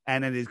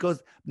 And then it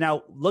goes,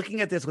 now looking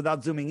at this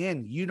without zooming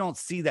in, you don't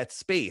see that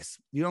space.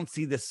 You don't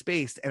see this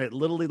space. And it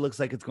literally looks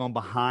like it's going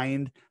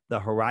behind the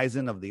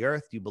horizon of the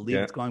earth. You believe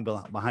it's going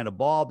behind a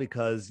ball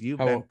because you've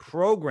been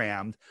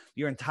programmed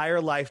your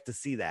entire life to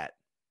see that.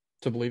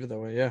 To believe it that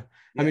way. Yeah.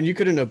 I mean, you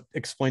couldn't have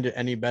explained it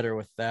any better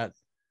with that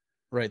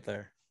right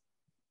there.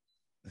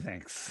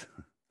 Thanks.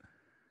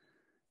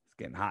 It's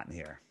getting hot in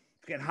here.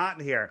 It's getting hot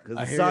in here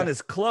because the sun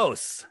is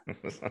close.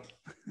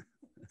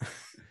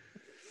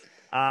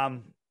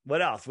 What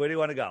else? Where do you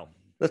want to go?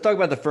 Let's talk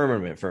about the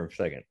firmament for a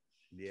second.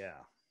 Yeah.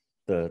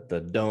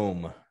 The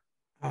dome.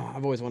 Oh,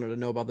 I've always wanted to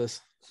know about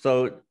this.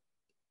 So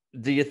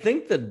do you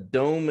think the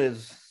dome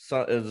is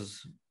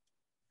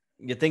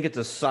you think it's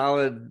a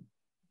solid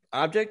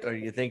object, or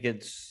you think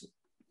it's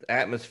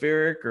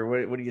atmospheric,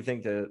 or what do you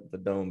think the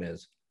dome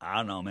is? I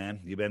don't know, man.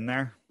 You been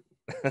there?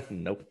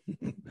 Nope.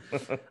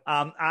 If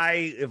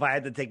I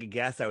had to take a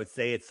guess, I would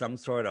say it's some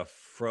sort of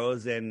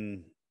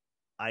frozen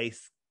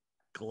ice,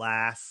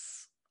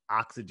 glass,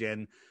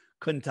 oxygen.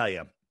 Couldn't tell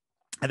you.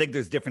 I think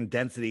there's different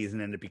densities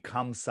and then it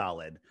becomes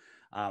solid.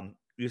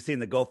 You've seen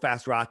the Go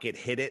Fast rocket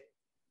hit it,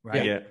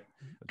 right? Yeah.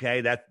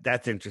 Okay,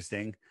 that's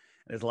interesting.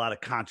 There's a lot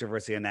of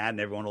controversy on that, and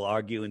everyone will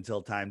argue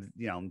until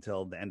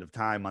the end of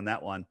time on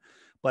that one.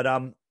 But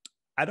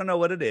I don't know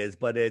what it is,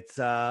 but it's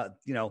a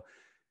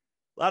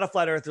lot of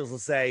flat earthers will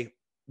say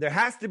there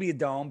has to be a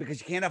dome because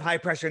you can't have high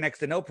pressure next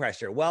to no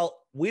pressure. Well,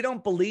 we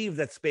don't believe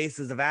that space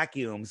is a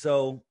vacuum.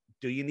 So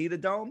do you need a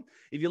dome?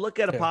 If you look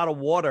at a pot of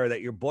water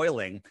that you're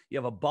boiling, you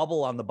have a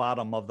bubble on the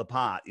bottom of the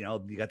pot.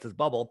 You got this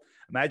bubble.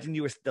 Imagine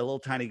you were the little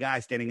tiny guy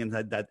standing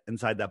inside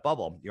that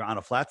bubble. You're on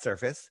a flat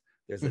surface.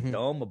 There's a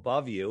dome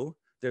above you.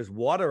 There's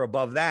water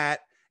above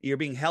that. You're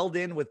being held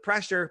in with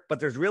pressure, but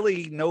there's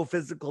really no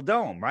physical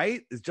dome,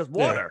 right? It's just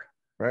water.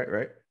 Yeah.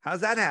 Right.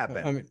 How's that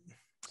happen? I mean,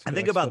 and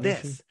think about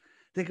this.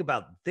 Think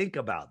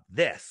about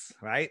this,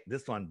 right?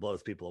 This one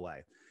blows people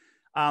away.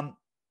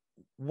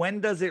 When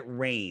does it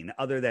rain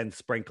other than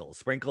sprinkles?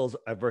 Sprinkles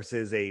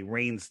versus a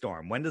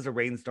rainstorm. When does a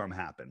rainstorm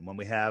happen? When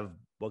we have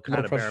what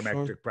kind of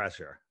barometric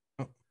pressure?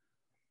 Oh.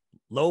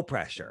 Low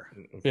pressure.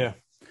 Yeah.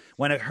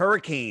 When a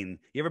hurricane,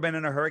 you ever been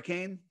in a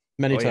hurricane?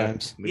 Many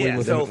times. Yeah.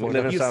 So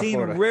you've seen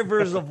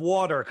rivers of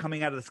water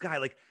coming out of the sky.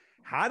 Like,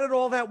 how did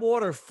all that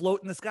water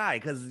float in the sky?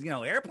 Because,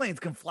 airplanes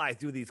can fly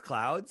through these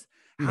clouds.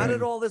 How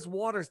did all this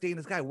water stay in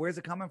the sky? Where's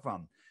it coming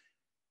from?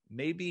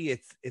 Maybe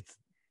it's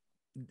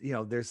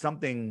there's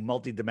something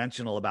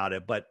multidimensional about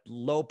it, but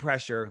low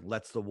pressure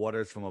lets the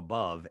waters from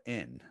above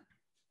in.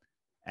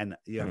 And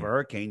you have a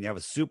hurricane, you have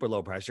a super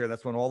low pressure.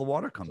 That's when all the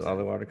water comes in. All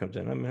the water comes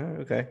in.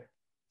 Okay.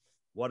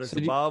 Water's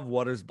above,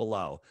 water's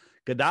below.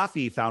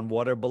 Gaddafi found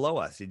water below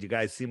us. Did you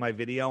guys see my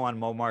video on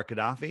Muammar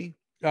Gaddafi?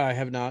 I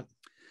have not.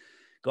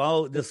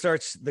 Go to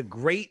search the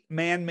Great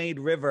Man-Made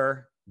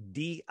River,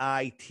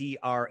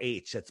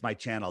 DITRH. That's my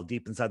channel,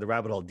 Deep Inside the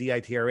Rabbit Hole,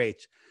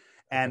 DITRH.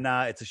 And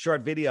it's a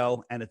short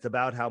video, and it's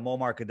about how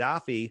Muammar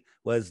Gaddafi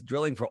was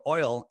drilling for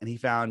oil, and he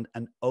found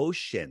an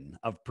ocean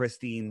of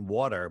pristine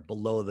water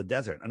below the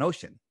desert. An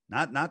ocean,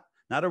 not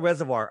a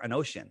reservoir, an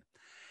ocean,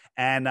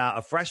 and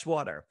a fresh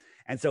water.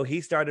 And so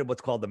he started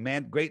what's called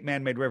the Great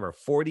Man-Made River.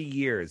 40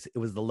 years. It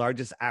was the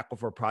largest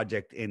aquifer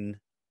project in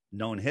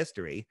known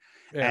history.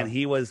 Yeah. And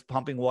he was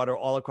pumping water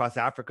all across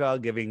Africa,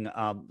 giving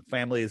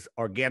families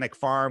organic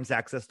farms,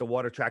 access to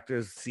water,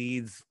 tractors,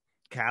 seeds,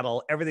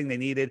 cattle, everything they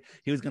needed.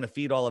 He was going to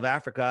feed all of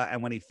Africa.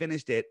 And when he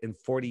finished it in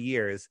 40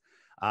 years,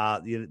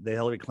 the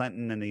Hillary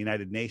Clinton and the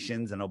United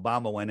Nations and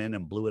Obama went in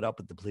and blew it up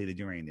with depleted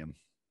uranium.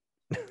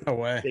 No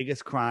way.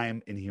 Biggest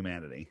crime in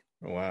humanity.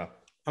 Oh, wow.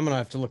 I'm gonna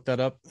have to look that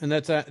up. And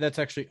that's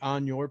actually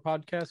on your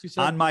podcast, you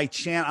said? On my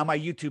channel, on my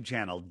YouTube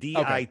channel,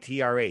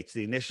 DITRH,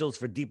 the initials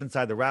for Deep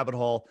Inside the Rabbit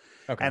Hole.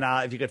 Okay. And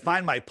if you could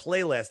find my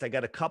playlist, I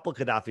got a couple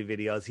Gaddafi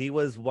videos. He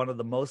was one of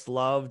the most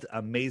loved,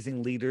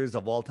 amazing leaders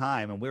of all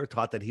time, and we were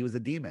taught that he was a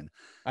demon.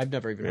 I've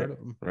never even heard of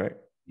him. Right?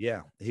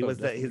 Yeah, he's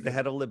the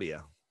head of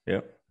Libya.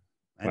 Yep.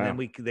 And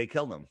then they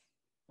killed him.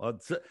 Well,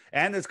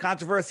 and there's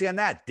controversy on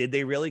that. Did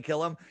they really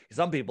kill him?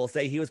 Some people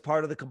say he was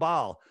part of the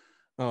cabal.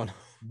 Oh, no.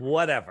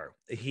 Whatever.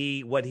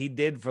 What he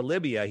did for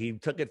Libya, he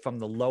took it from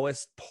the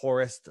lowest,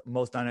 poorest,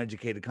 most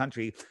uneducated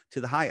country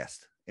to the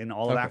highest in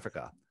all of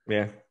Africa.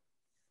 Yeah.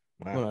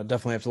 Wow. Well, I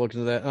definitely have to look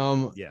into that.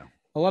 Yeah.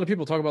 A lot of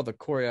people talk about the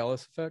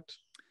Coriolis effect.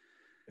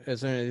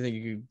 Is there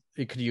anything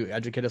could you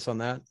educate us on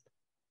that?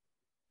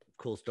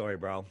 Cool story,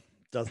 bro.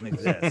 Doesn't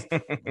exist.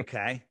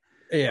 Okay.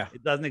 Yeah.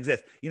 It doesn't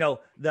exist.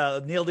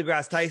 The Neil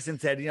deGrasse Tyson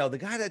said, the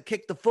guy that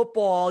kicked the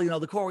football,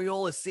 the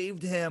Coriolis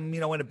saved him,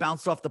 when it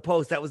bounced off the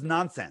post. That was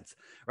nonsense,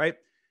 right?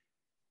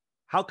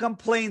 How come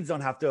planes don't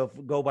have to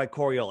go by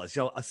Coriolis?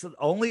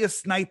 Only a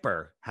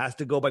sniper has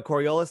to go by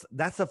Coriolis.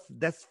 That's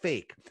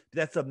fake.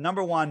 That's a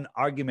number one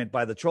argument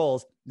by the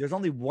trolls. There's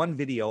only one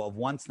video of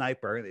one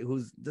sniper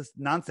who's just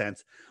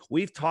nonsense.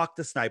 We've talked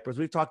to snipers.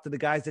 We've talked to the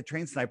guys that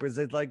train snipers.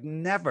 It's like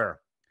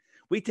never.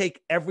 We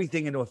take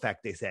everything into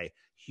effect. They say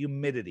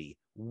humidity,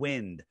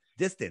 wind,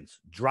 distance,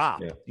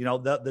 drop. Yeah.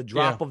 The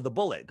drop of the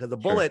bullet, because the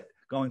bullet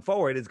going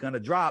forward is going to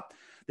drop.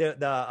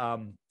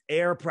 The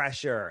air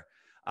pressure.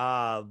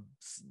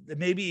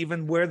 Maybe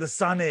even where the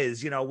sun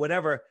is,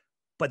 whatever,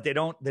 but they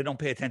don't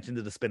pay attention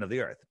to the spin of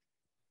the earth.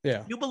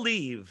 Yeah. You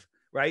believe,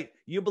 right?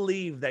 You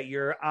believe that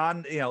you're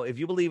on, if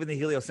you believe in the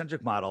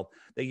heliocentric model,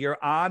 that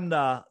you're on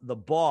the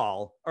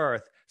ball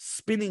earth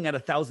spinning at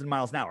 1,000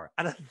 miles an hour.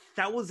 At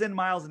 1,000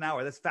 miles an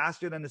hour, that's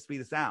faster than the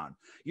speed of sound.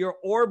 You're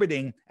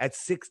orbiting at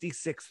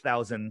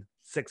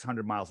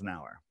 66,600 miles an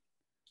hour.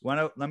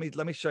 Let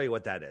me show you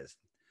what that is.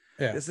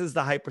 Yeah. This is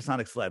the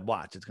hypersonic sled.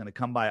 Watch. It's going to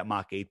come by at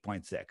Mach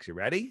 8.6. You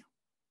ready?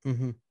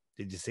 Mm-hmm.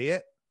 Did you see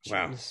it?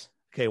 Wow.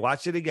 Okay,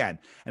 watch it again.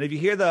 And if you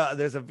hear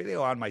there's a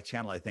video on my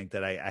channel, I think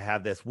that I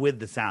have this with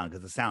the sound,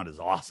 because the sound is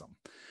awesome.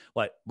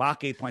 What?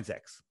 Mach 8.6.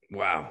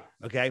 Wow.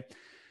 Okay.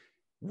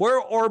 We're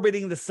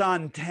orbiting the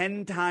sun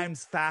 10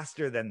 times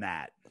faster than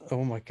that.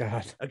 Oh my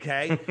God.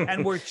 Okay.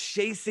 And we're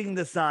chasing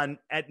the sun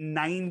at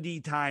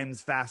 90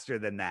 times faster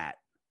than that.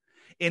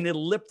 In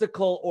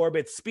elliptical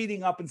orbit,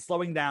 speeding up and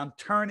slowing down,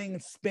 turning,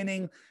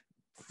 spinning,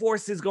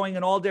 forces going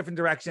in all different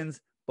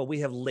directions. But we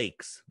have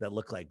lakes that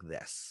look like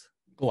this.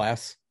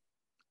 Glass.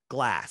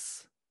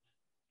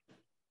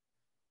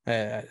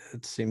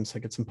 It seems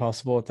like it's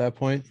impossible at that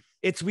point.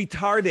 It's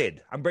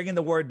retarded. I'm bringing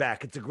the word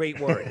back. It's a great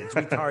word. It's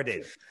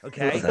retarded.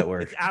 Okay. That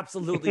word. It's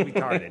absolutely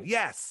retarded.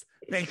 Yes.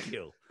 Thank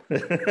you.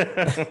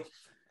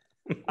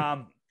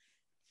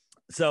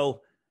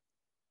 So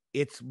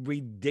it's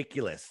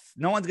ridiculous.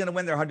 No one's going to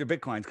win their 100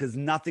 Bitcoins because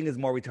nothing is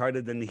more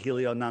retarded than the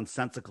helio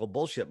nonsensical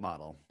bullshit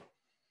model.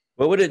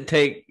 What would it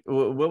take?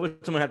 What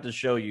would someone have to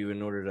show you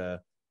in order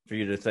for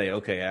you to say,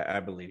 okay, I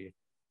believe you?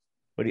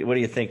 What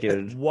do you think it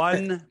is?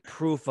 One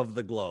proof of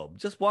the globe.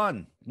 Just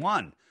one.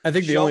 I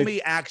think show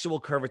me actual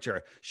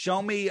curvature.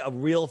 Show me a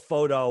real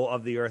photo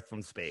of the Earth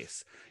from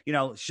space.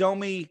 Show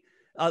me,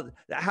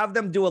 have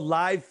them do a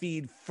live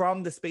feed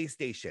from the space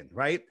station,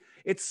 right?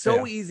 It's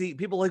so easy.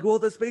 People are like, well,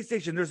 the space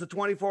station, there's a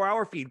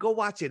 24-hour feed. Go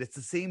watch it. It's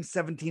the same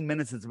 17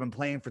 minutes it's been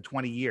playing for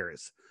 20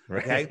 years.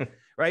 Okay.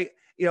 Right.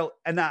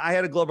 And I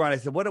had a Globe around. I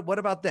said, what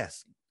about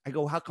this? I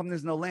go, how come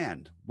there's no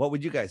land? What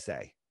would you guys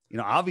say?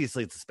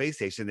 Obviously it's a space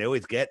station. They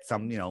always get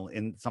some,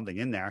 in something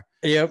in there.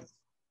 Yep.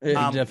 It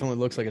definitely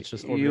looks like it's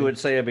just orbiting. You would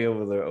say it'd be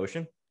over the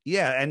ocean?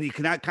 Yeah, and you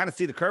can kind of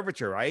see the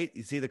curvature, right?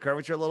 You see the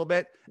curvature a little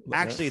bit?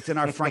 Actually, it's in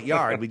our front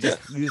yard. We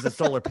just used a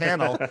solar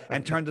panel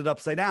and turned it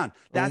upside down.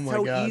 That's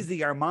how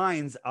easy our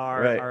minds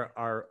are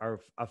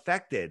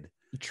affected.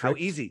 How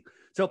easy.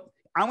 So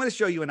I'm going to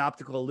show you an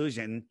optical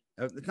illusion.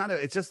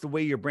 It's just the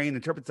way your brain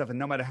interprets stuff. And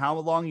no matter how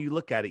long you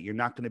look at it, you're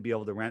not going to be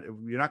able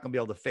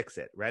to fix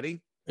it.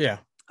 Ready? Yeah.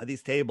 Are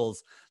these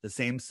tables the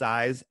same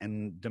size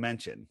and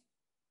dimension?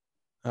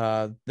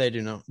 They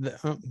do not.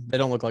 They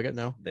don't look like it.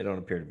 No, they don't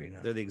appear to be. No.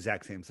 They're the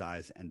exact same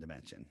size and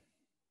dimension.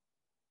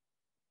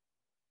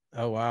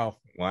 Oh, wow.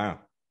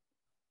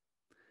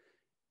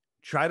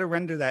 Try to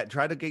render that.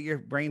 Try to get your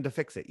brain to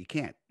fix it. You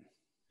can't.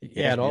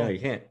 Yeah, at all. No,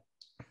 you can't.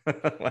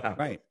 Wow.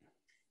 Right.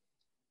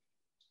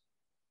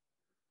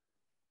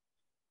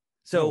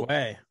 So,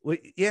 no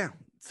way.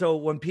 So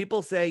when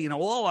people say,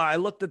 well, I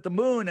looked at the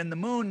moon and the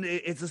moon,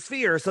 it's a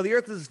sphere. So the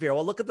Earth is a sphere.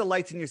 Well, look at the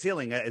lights in your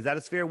ceiling. Is that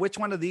a sphere? Which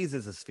one of these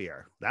is a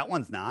sphere? That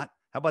one's not.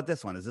 How about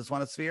this one? Is this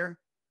one a sphere?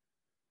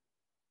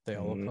 They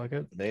all look like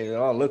it. They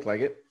all look like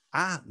it.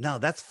 No,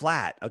 that's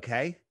flat.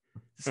 Okay.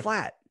 It's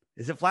flat.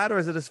 Is it flat or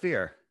is it a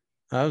sphere?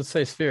 I would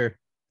say sphere.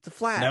 It's a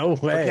flat. No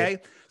way. Okay.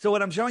 So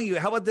what I'm showing you,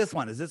 how about this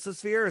one? Is this a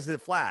sphere or is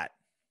it flat?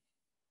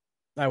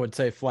 I would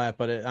say flat,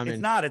 but it's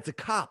not. It's a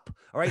cup.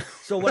 All right.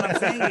 So what I'm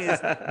saying is,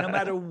 no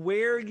matter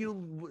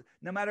you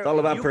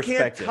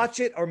can't touch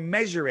it or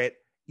measure it,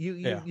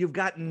 you've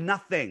got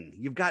nothing.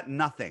 You've got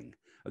nothing.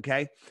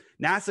 Okay.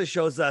 NASA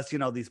shows us,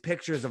 these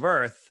pictures of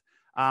Earth.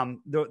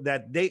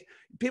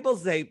 People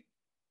say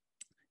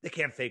they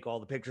can't fake all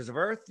the pictures of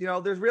Earth.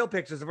 There's real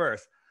pictures of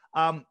Earth.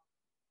 No,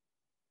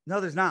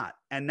 there's not.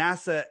 And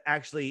NASA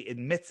actually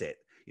admits it.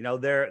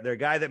 Their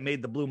guy that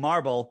made the blue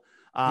marble.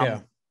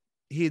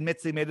 He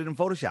admits they made it in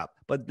Photoshop,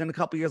 but then a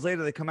couple years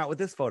later, they come out with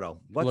this photo.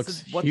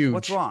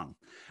 What's wrong?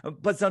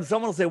 But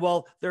someone will say,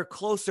 well, they're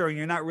closer and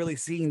you're not really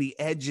seeing the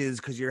edges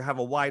because you have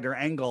a wider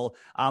angle.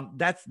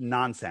 That's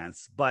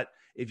nonsense. But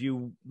if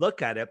you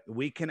look at it,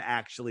 we can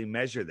actually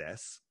measure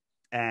this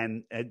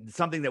and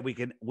something that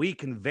we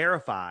can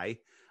verify,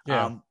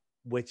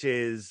 which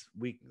is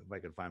if I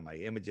can find my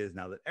images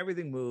now that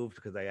everything moved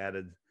because I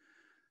added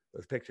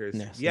those pictures.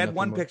 You had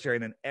one picture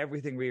and then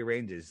everything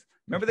rearranges.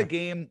 Remember the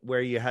game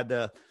where you had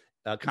the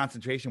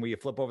concentration where you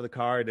flip over the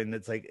card and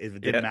it's like if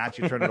it didn't match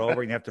you turn it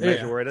over and you have to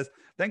measure where it is.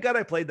 Thank God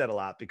I played that a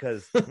lot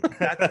because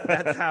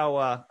that's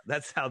how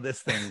this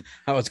thing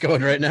how it's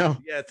going right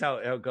now. Yeah, that's how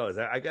it goes.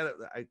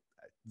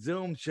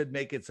 Zoom should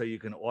make it so you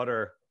can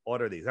order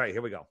these. All right,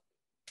 here we go.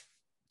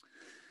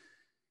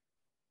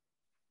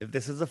 If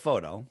this is a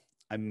photo,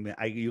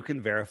 you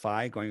can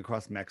verify going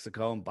across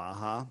Mexico and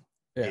Baja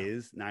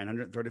is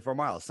 934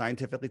 miles.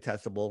 Scientifically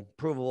testable,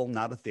 provable,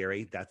 not a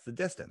theory. That's the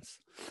distance.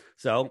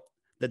 So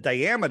the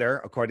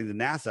diameter, according to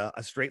NASA,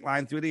 a straight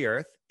line through the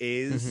Earth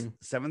is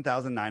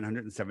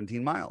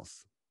 7,917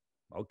 miles.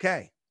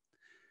 Okay.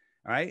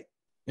 All right.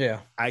 Yeah.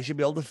 I should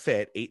be able to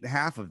fit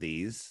 8.5 of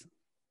these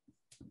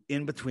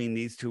in between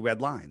these two red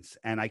lines.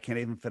 And I can't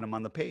even fit them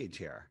on the page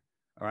here.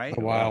 All right.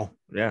 Oh, wow.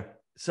 Yeah.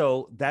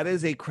 So that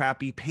is a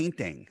crappy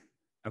painting.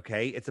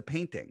 Okay. It's a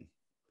painting.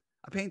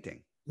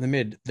 They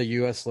made the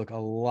US look a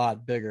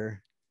lot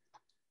bigger.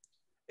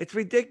 It's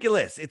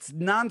ridiculous. It's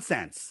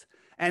nonsense.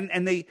 And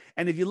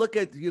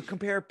if you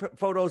compare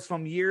photos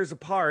from years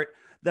apart,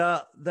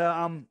 they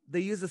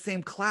use the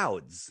same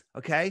clouds.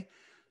 Okay.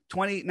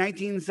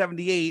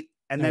 1978.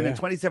 And then in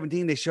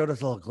 2017, they showed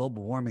us all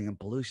global warming and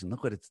pollution.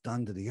 Look what it's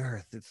done to the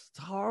Earth. It's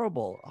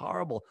horrible.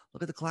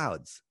 Look at the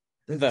clouds.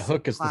 The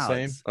hook is the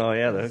same. Oh,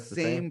 yeah. The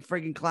same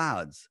friggin'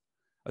 clouds.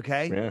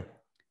 Okay. Yeah.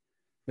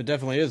 It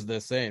definitely is the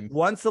same.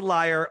 Once a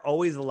liar,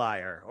 always a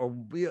liar.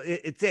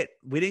 It's it.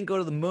 We didn't go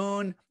to the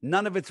moon.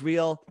 None of it's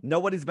real.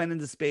 Nobody's been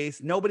into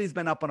space. Nobody's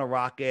been up on a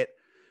rocket.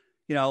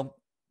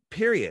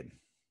 Period.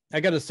 I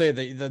got to say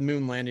the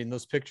moon landing,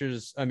 those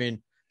pictures, I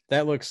mean,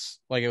 that looks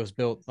like it was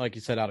built, like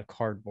you said, out of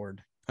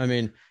cardboard. I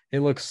mean, it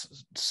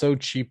looks so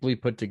cheaply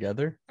put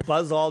together.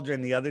 Buzz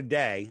Aldrin the other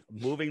day,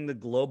 moving the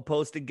Globe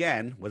Post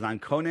again, was on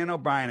Conan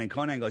O'Brien, and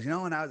Conan goes,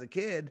 when I was a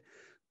kid,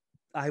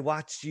 I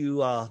watched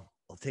you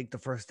take the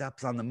first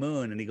steps on the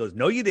moon. And he goes,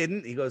 no, you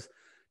didn't. He goes,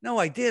 no,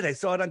 I did. I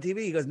saw it on TV.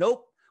 He goes,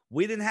 nope,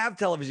 we didn't have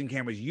television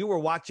cameras. You were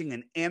watching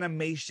an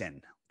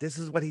animation. This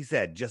is what he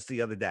said just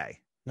the other day.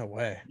 No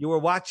way. You were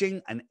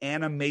watching an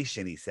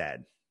animation, he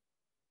said.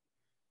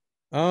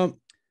 I'm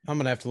going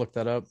to have to look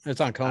that up.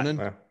 It's on Conan.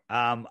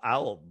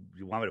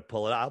 You want me to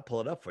pull it? I'll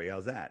pull it up for you.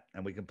 How's that?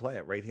 And we can play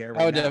it right here.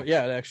 I'd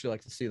actually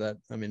like to see that.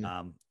 I mean,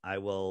 I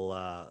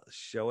will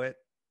show it.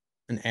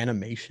 An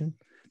animation.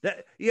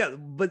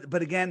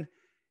 But again,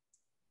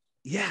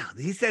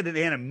 he said an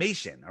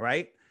animation. All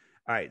right.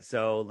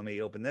 So let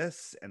me open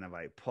this, and if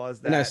I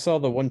pause that, and I saw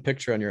the one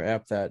picture on your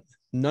app that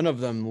none of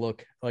them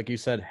look, like you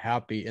said,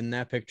 happy in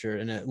that picture,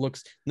 and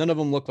none of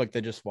them look like they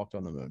just walked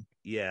on the moon.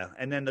 Yeah,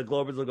 and then the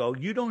Globers will go,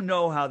 you don't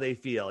know how they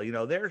feel.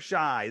 They're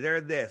shy.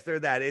 They're this. They're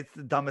that. It's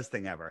the dumbest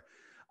thing ever.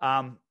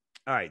 All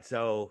right,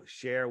 so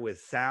share with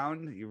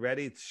sound. You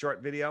ready? It's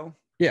short video.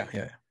 Yeah.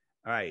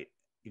 All right,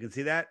 you can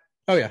see that.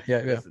 Oh yeah.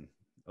 Listen.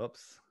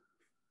 Oops.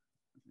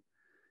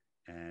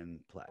 And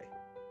play.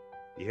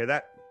 You hear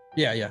that?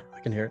 Yeah, I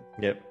can hear it.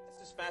 Yep.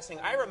 This is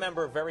fascinating. I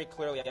remember very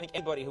clearly, I think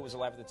anybody who was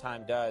alive at the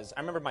time does.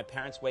 I remember my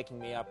parents waking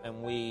me up,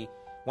 and we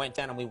went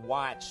down and we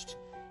watched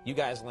you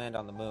guys land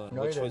on the moon.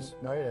 No, you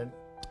didn't.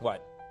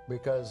 What?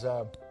 Because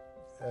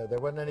there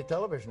wasn't any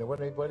television. There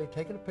wasn't anybody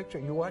taking a picture.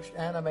 You watched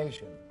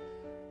animation.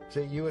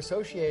 So you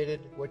associated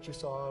what you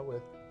saw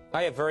with...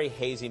 I have very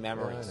hazy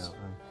memories. I know.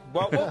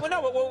 Well,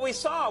 what we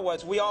saw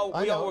was we all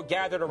were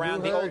gathered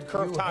around the old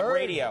Curve Talk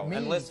radio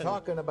and listened.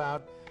 Talking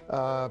about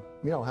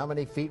how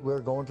many feet we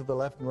were going to the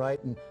left and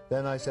right, and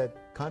then I said,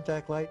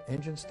 contact light,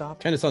 engine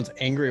stop. Kind of sounds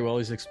angry while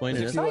he's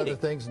explaining a it. few other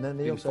things, and then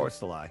Neil said, forced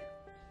to lie.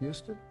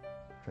 Houston,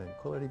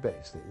 Tranquility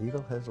Base, the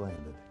Eagle has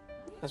landed.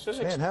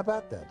 Man, how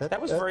about that?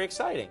 That was very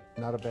exciting.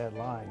 Not a bad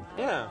line.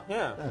 Yeah.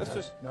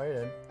 No, you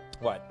didn't.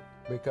 What?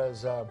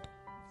 Because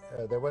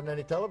there wasn't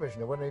any television.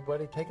 There wasn't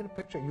anybody taking a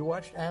picture. You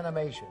watched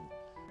animation.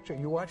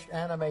 You watched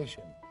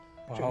animation.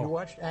 Wow. You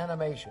watched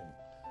animation.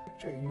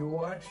 You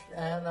watched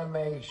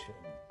animation.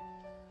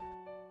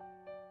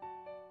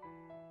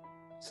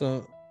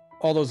 So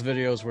all those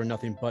videos were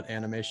nothing but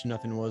animation.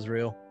 Nothing was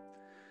real.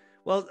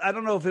 Well, I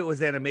don't know if it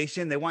was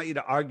animation. They want you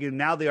to argue.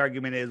 Now the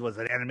argument is, was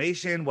it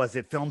animation? Was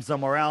it filmed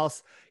somewhere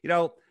else?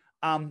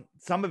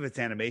 Some of it's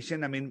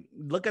animation. I mean,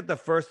 look at the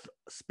first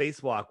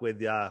spacewalk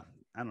with, I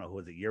don't know, who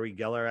was it? Yuri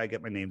Geller? I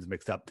get my names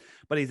mixed up.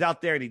 But he's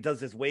out there and he does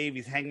this wave.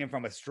 He's hanging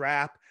from a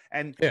strap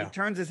and he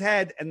turns his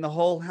head and the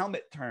whole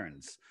helmet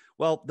turns.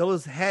 Well,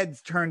 those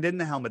heads turned in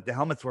the helmet. The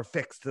helmets were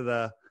fixed to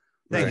the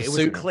thing. It was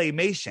a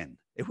claymation.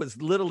 It was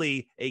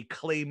literally a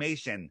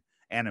claymation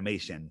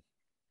animation.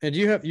 And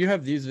you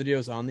have these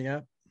videos on the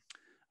app?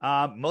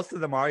 Most of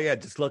them are. Yeah,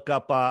 just look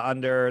up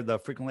under the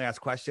frequently asked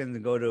questions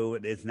and go to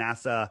it's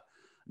NASA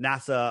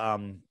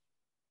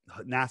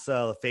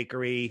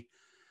fakery.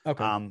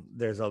 Okay.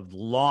 There's a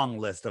long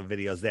list of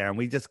videos there, and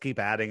we just keep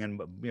adding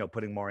and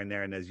putting more in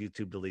there. And as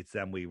YouTube deletes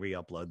them, we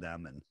re-upload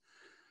them. And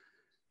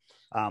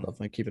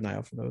definitely keep an eye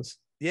out for those.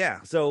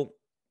 Yeah. So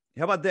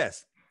how about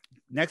this?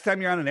 Next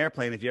time you're on an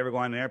airplane, if you ever go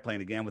on an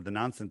airplane again with the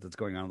nonsense that's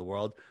going on in the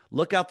world,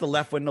 look out the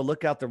left window,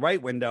 look out the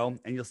right window,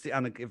 and you'll see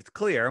if it's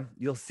clear,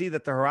 you'll see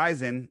that the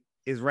horizon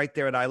is right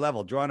there at eye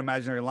level. Draw an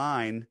imaginary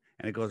line,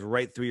 and it goes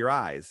right through your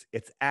eyes.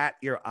 It's at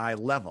your eye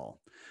level.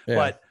 Yeah.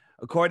 But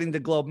according to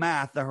Globe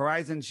Math, the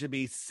horizon should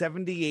be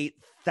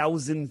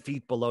 78,000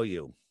 feet below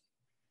you.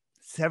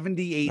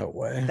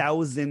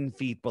 78,000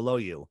 feet below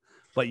you.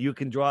 but you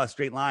can draw a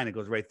straight line. It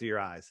goes right through your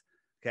eyes.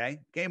 Okay.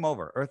 Game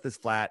over. Earth is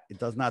flat. It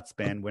does not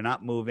spin. We're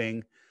not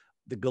moving.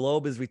 The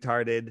globe is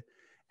retarded.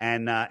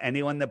 And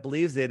anyone that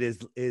believes it is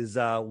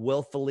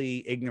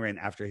willfully ignorant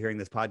after hearing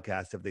this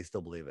podcast, if they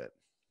still believe it.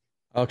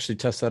 I'll actually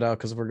test that out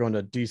because we're going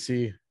to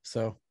DC.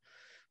 So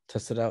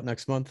test it out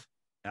next month.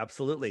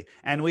 Absolutely.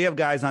 And we have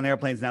guys on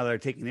airplanes now that are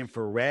taking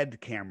infrared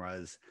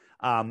cameras,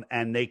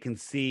 and they can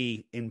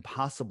see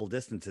impossible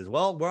distances.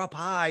 Well, we're up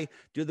high.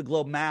 Do the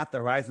globe math. The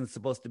horizon's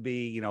supposed to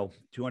be,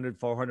 200,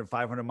 400,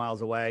 500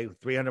 miles away,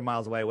 300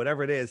 miles away,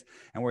 whatever it is.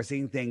 And we're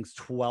seeing things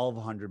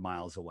 1,200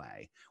 miles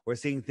away. We're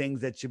seeing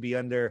things that should be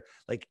under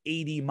like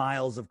 80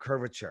 miles of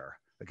curvature.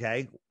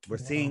 Okay. We're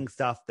seeing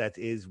stuff that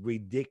is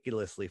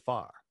ridiculously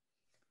far.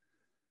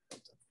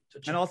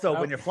 And also,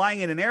 when you're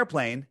flying in an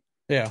airplane,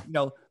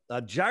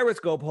 a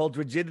gyroscope holds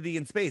rigidity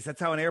in space. That's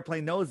how an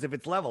airplane knows if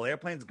it's level.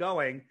 Airplane's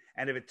going,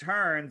 and if it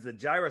turns, the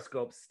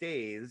gyroscope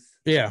stays.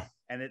 Yeah.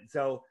 And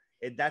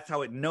that's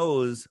how it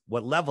knows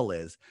what level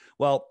is.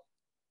 Well,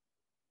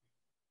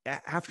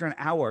 after an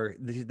hour,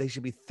 they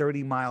should be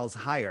 30 miles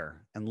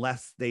higher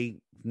unless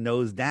they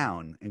nose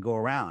down and go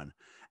around.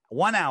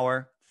 1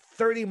 hour,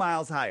 30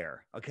 miles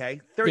higher.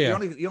 Okay. 30.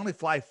 Yeah. You only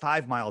fly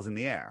 5 miles in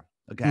the air.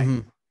 Okay. Mm-hmm.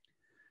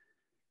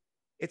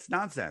 It's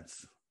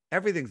nonsense.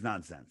 Everything's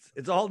nonsense.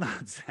 It's all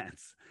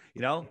nonsense.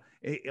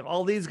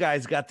 All these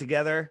guys got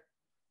together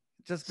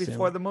just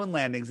before the moon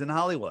landings in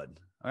Hollywood.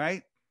 All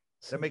right.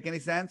 Does that make any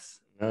sense?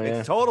 Oh,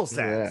 Makes total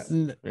sense.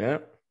 Yeah.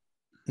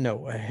 No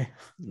way.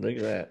 Look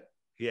at that.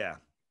 Yeah.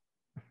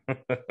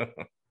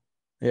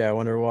 Yeah. I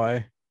wonder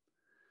why.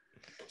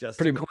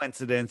 Just a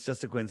coincidence.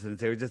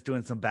 They were just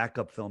doing some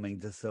backup filming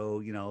just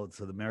so,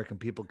 so the American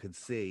people could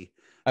see.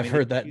 I've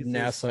heard that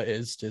NASA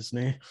is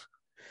Disney.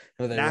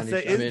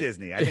 NASA is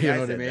Disney. I think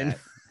I said that.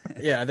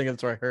 Yeah, I think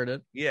that's where I heard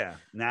it. Yeah,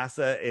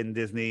 NASA and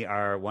Disney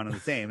are one and the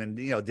same. And,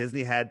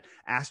 Disney had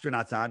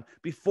astronauts on.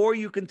 Before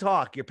you can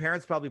talk, your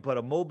parents probably put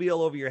a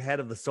mobile over your head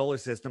of the solar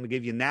system and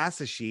gave you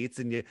NASA sheets,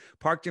 and you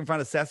parked in front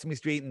of Sesame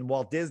Street and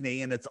Walt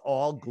Disney, and it's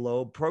all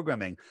globe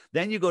programming.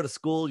 Then you go to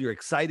school, you're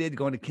excited,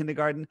 going to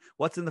kindergarten.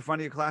 What's in the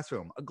front of your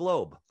classroom? A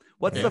globe.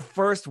 What's the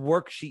first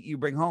worksheet you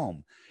bring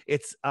home?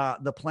 It's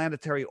the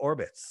planetary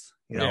orbits,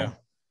 Yeah.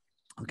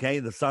 Okay,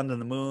 the sun and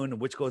the moon,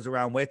 which goes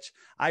around which.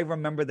 I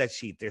remember that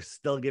sheet. They're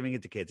still giving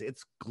it to kids.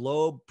 It's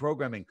globe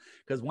programming,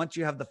 because once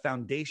you have the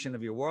foundation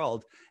of your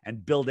world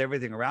and build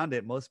everything around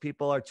it, most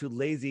people are too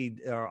lazy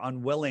or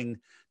unwilling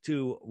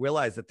to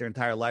realize that their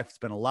entire life has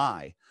been a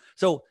lie.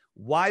 So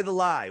why the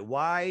lie?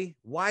 Why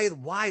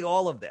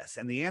all of this?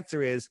 And the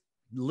answer is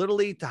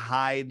literally to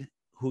hide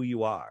who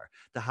you are,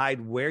 to hide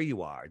where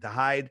you are, to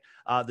hide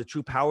the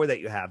true power that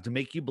you have, to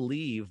make you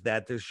believe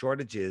that there's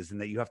shortages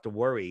and that you have to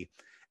worry.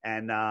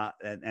 And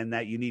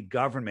that you need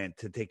government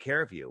to take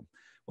care of you,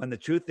 when the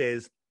truth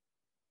is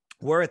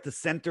we're at the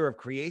center of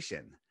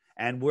creation,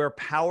 and we're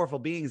powerful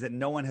beings that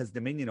no one has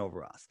dominion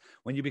over us.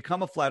 When you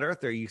become a flat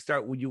earther,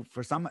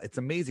 it's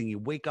amazing. You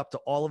wake up to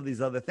all of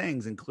these other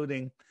things,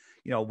 including,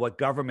 what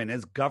government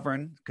is.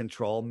 Govern,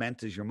 control,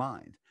 meant is your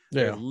mind.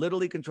 Yeah. They're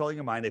literally controlling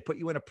your mind. They put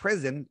you in a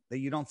prison that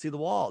you don't see the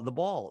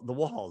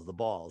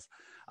balls.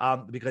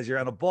 Because you're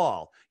on a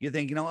ball. You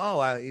think,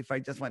 if I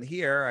just went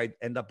here, I'd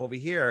end up over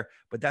here.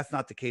 But that's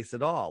not the case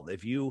at all.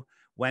 If you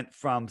went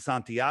from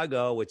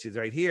Santiago, which is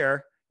right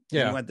here,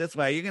 and you went this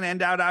way, you're going to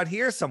end out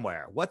here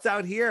somewhere. What's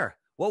out here?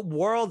 What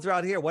worlds are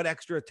out here? What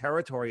extra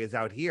territory is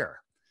out here?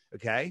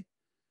 Okay.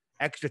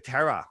 Extra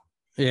terra.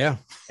 Yeah.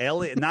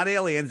 Not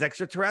aliens,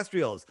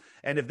 extraterrestrials.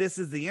 And if this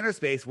is the inner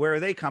space, where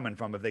are they coming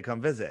from if they come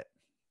visit?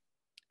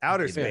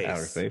 Outer space.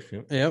 Outer space.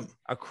 Yep.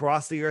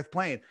 Across the earth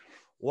plane.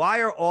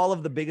 Why are all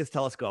of the biggest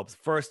telescopes,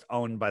 first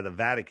owned by the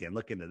Vatican,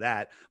 look into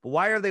that, but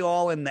why are they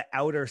all in the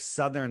outer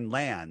southern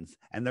lands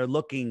and they're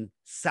looking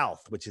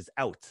south, which is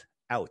out?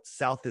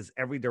 South is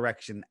every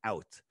direction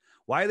out.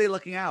 Why are they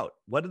looking out?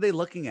 What are they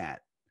looking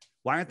at?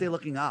 Why aren't they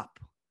looking up?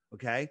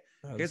 Okay.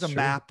 Here's a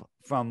map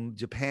from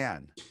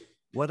Japan.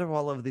 What are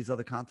all of these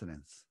other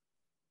continents?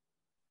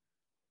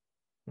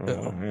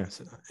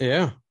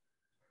 Yeah.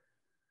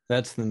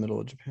 That's in the middle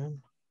of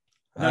Japan.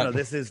 No,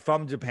 this is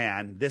from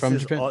Japan. This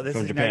is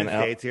United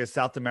States. Here's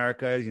South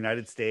America,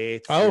 United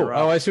States. Europe,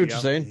 I see what you're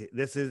saying.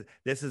 This is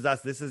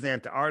us. This is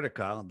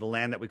Antarctica, the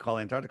land that we call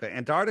Antarctica.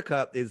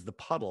 Antarctica is the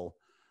puddle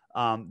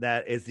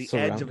that is the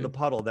edge of the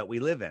puddle that we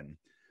live in.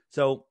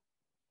 So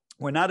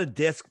we're not a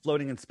disk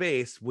floating in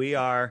space. We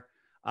are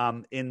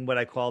in what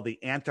I call the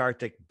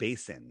Antarctic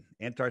Basin.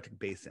 Antarctic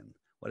Basin.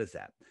 What is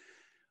that?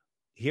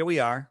 Here we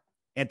are.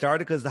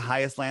 Antarctica is the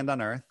highest land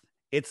on Earth.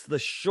 It's the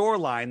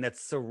shoreline that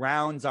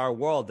surrounds our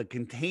world, the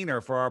container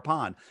for our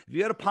pond. If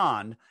you had a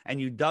pond and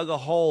you dug a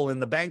hole in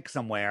the bank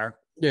somewhere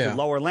to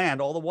lower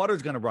land, all the water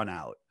is going to run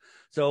out.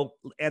 So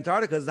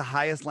Antarctica is the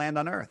highest land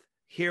on Earth.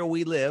 Here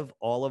we live.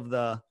 All of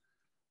the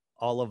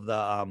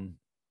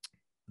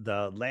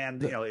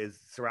land, is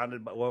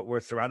surrounded by. We're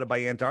surrounded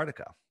by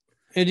Antarctica.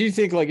 And do you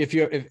think, like,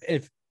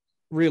 if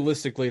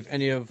realistically, if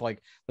any of,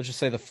 like, let's just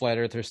say the flat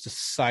earthers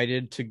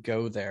decided to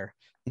go there,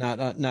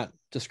 not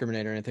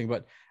discriminate or anything,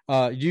 but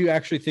Do you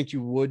actually think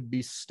you would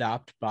be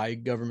stopped by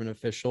government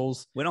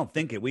officials? We don't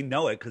think it. We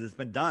know it because it's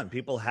been done.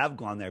 People have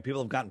gone there.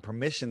 People have gotten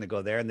permission to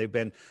go there, and they've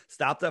been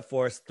stopped at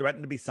force,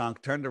 threatened to be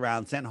sunk, turned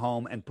around, sent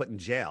home, and put in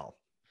jail.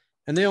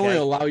 And they only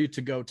allow you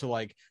to go to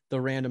like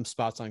the random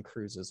spots on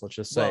cruises. Let's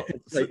just say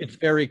it's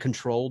very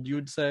controlled, you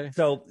would say.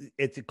 So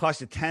it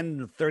costs you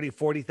 $10,000,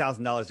 $30,000,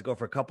 $40,000 to go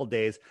for a couple of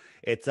days.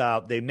 It's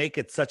they make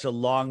it such a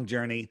long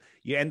journey.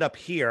 You end up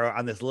here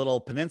on this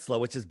little peninsula,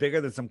 which is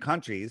bigger than some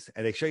countries,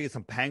 and they show you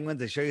some penguins,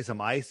 they show you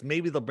some ice.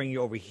 Maybe they'll bring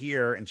you over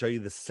here and show you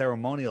the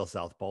ceremonial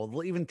South Pole.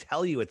 They'll even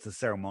tell you it's the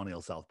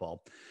ceremonial South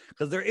Pole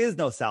because there is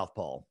no South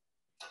Pole.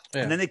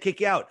 Yeah. And then they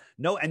kick you out.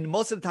 No, and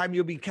most of the time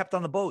you'll be kept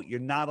on the boat. You're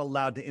not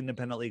allowed to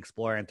independently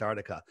explore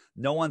Antarctica.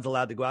 No one's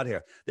allowed to go out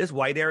here. This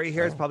white area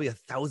here is probably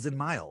 1,000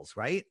 miles,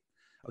 right?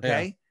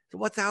 Okay. Yeah. So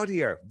what's out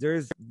here?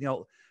 There's,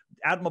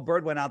 Admiral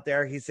Byrd went out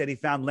there. He said he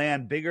found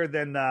land bigger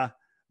than the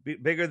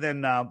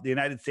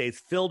United States,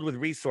 filled with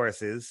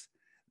resources,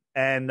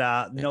 and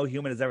no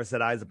human has ever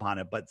set eyes upon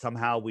it. But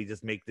somehow we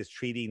just make this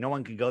treaty. No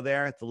one can go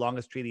there. It's the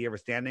longest treaty ever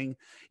standing.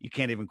 You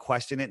can't even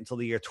question it until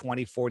the year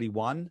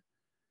 2041.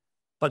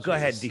 But go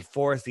ahead,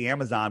 deforest the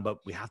Amazon,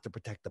 but we have to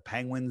protect the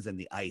penguins and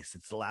the ice.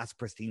 It's the last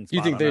pristine spot.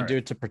 You think they do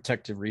it to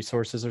protect the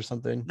resources or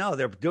something? No,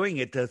 they're doing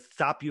it to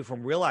stop you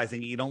from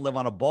realizing you don't live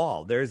on a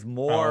ball. There's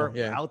more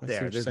out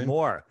there. There's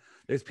more.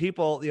 There's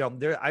people,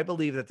 I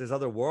believe that there's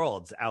other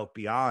worlds out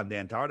beyond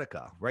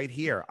Antarctica, right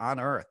here on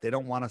Earth. They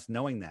don't want us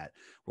knowing that.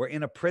 We're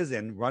in a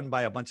prison run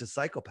by a bunch of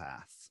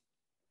psychopaths.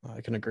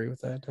 I can agree with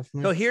that,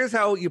 definitely. So here's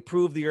how you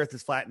prove the Earth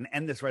is flat and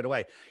end this right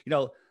away.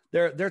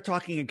 They're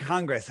talking in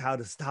Congress how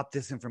to stop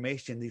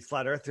disinformation. These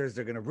flat earthers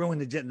are going to ruin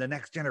the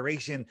next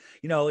generation.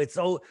 It's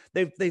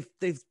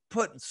they've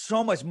put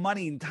so much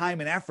money and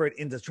time and effort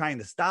into trying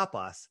to stop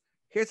us.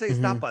 Here's how you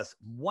stop us.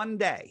 One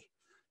day,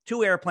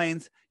 2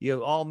 airplanes,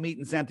 you all meet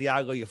in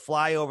Santiago, you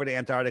fly over to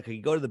Antarctica,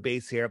 you go to the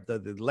base here,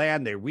 the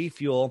land, they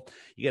refuel,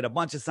 you get a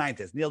bunch of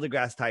scientists, Neil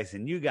deGrasse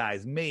Tyson, you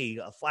guys, me,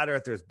 flat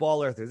earthers,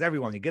 ball earthers,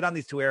 everyone. You get on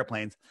these 2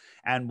 airplanes,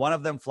 and one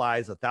of them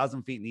flies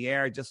 1,000 feet in the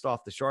air just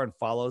off the shore and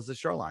follows the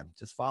shoreline,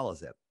 just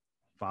follows it.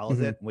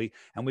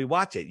 And we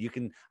watch it. You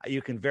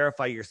can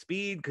verify your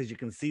speed because you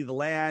can see the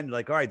land. You're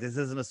like, all right, this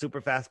isn't a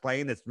super fast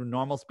plane. It's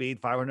normal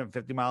speed,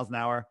 550 miles an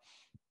hour.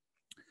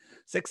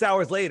 6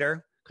 hours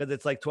later, because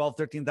it's like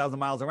 13,000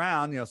 miles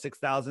around,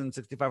 6,000,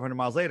 6,500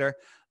 miles later,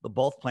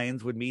 both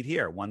planes would meet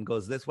here. One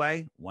goes this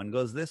way, one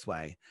goes this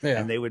way,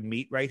 and they would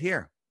meet right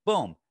here.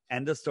 Boom.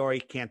 End of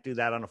story. Can't do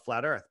that on a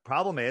flat Earth.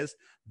 Problem is,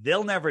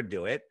 they'll never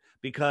do it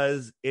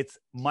because it's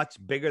much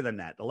bigger than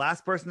that. The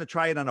last person to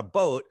try it on a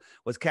boat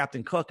was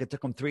Captain Cook. It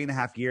took him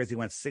 3.5 years. He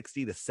went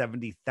 60 to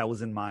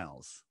 70,000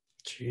 miles.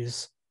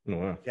 Jeez.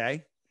 Wow.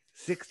 Okay.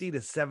 60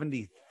 to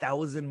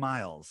 70,000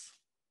 miles.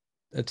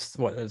 It's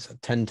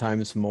 10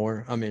 times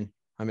more. I mean,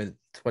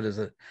 what is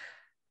it?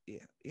 Yeah,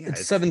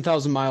 it's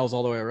 7,000 miles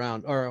all the way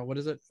around. Or what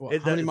is it? How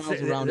many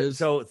miles around is?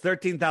 So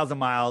 13,000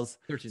 miles.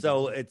 13,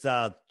 so it's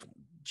 5-6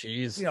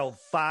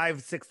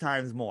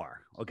 times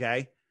more.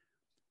 Okay.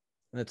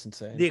 That's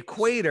insane. The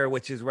equator,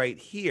 which is right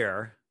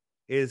here,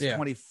 is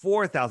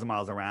 24,000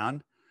 miles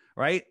around.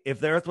 Right. If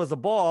the Earth was a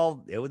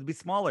ball, it would be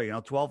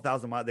smaller.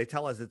 12,000 miles. They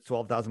tell us it's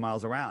 12,000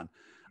 miles around.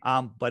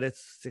 But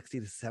it's 60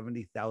 to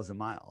 70,000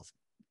 miles.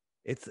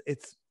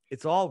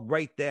 It's all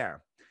right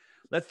there.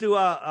 Let's do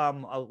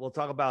we'll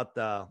talk about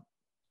the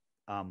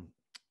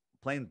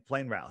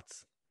plane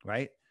routes,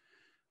 right?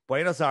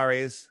 Buenos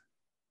Aires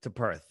to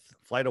Perth.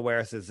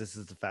 FlightAware says this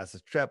is the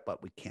fastest trip,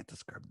 but we can't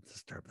disturb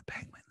the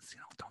penguins.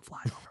 Don't fly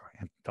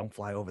over. Don't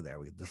fly over there.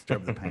 We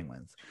disturb the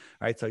penguins.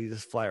 All right, so you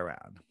just fly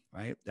around,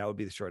 right? That would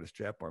be the shortest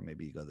trip, or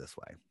maybe you go this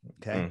way.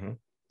 Okay.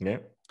 Mm-hmm. Yeah.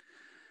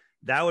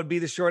 That would be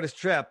the shortest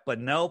trip, but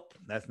nope,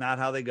 that's not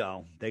how they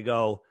go. They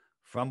go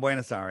from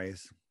Buenos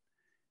Aires.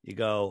 You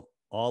go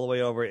all the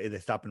way over. They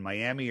stop in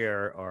Miami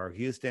or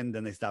Houston.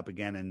 Then they stop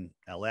again in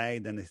LA.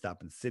 Then they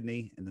stop in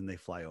Sydney, and then they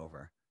fly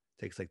over.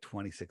 It takes like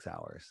 26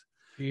 hours.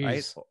 Jeez.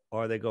 Right?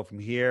 Or they go from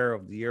here,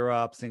 over to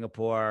Europe,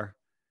 Singapore,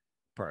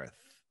 Perth.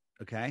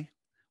 Okay.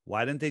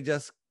 Why didn't they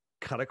just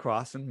cut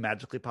across and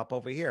magically pop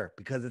over here?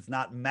 Because it's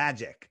not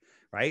magic,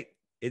 right?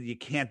 You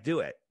can't do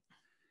it.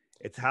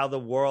 It's how the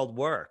world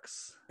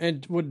works.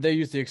 And would they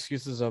use the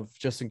excuses of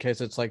just in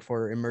case it's like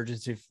for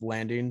emergency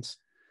landings?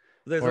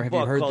 There's a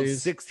book called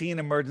 16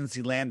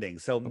 Emergency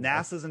Landings. So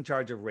NASA's in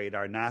charge of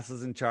radar.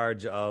 NASA's in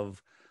charge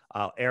of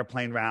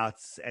airplane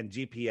routes and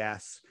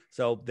GPS.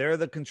 So they're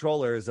the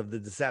controllers of the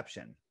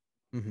deception.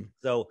 Mm-hmm.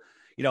 So,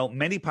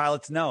 many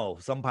pilots know.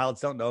 Some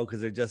pilots don't know because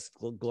they're just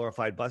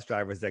glorified bus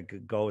drivers that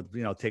could go,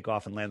 take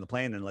off and land the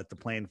plane and let the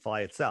plane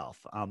fly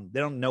itself. They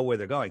don't know where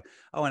they're going.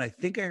 Oh, and I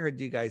think I heard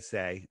you guys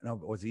say,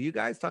 was it you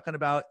guys talking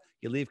about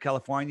you leave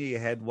California, you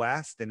head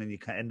west, and then you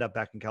end up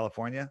back in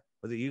California?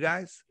 Was it you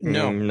guys?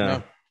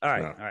 No. All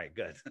right,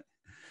 good.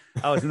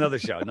 Oh, it's another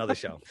show.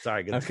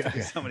 Sorry, okay.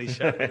 So many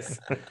shows.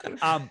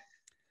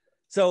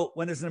 So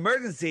when there's an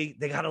emergency,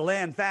 they got to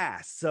land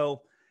fast.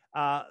 So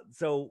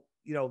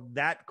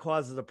that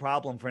causes a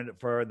problem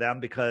for them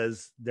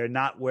because they're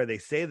not where they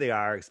say they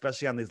are,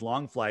 especially on these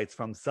long flights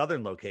from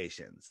southern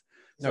locations.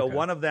 So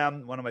one of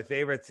my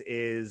favorites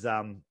is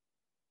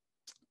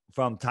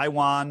from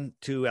Taiwan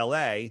to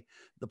LA.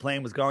 The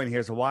plane was going,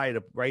 here's Hawaii,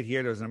 right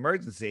here there's an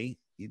emergency.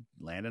 You'd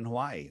land in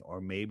Hawaii, or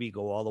maybe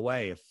go all the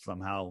way if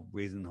somehow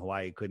reason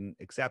Hawaii couldn't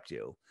accept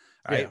you.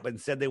 Right. Yeah. But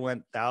instead they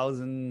went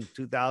 1,000,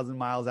 2,000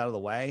 miles out of the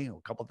way,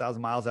 a couple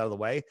thousand miles out of the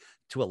way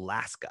to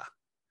Alaska.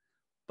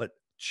 But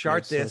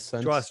chart this,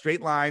 draw a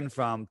straight line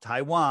from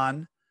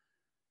Taiwan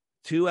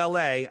to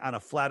LA on a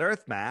flat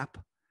earth map.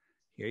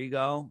 Here you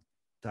go.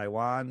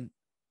 Taiwan,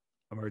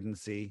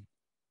 emergency,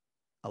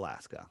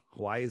 Alaska.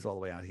 Hawaii is all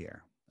the way out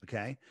here.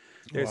 Okay.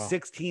 There's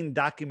 16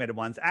 documented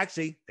ones.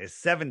 Actually, there's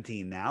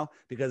 17 now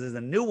because there's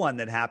a new one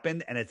that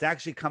happened, and it's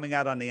actually coming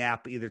out on the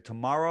app either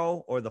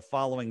tomorrow or the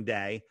following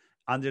day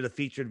under the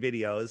featured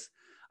videos.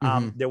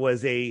 There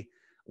was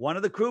one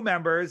of the crew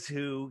members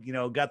who,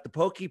 got the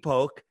pokey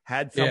poke,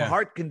 had some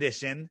heart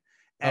condition,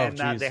 and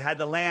they had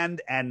to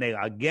land, and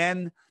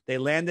they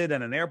landed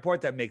in an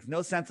airport that makes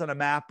no sense on a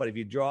map. But if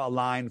you draw a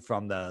line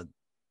from the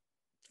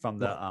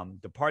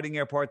departing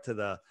airport to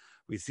the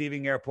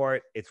receiving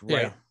airport, it's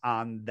right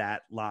on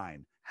that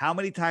line. How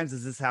many times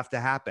does this have to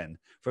happen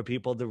for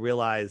people to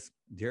realize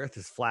the earth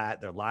is flat?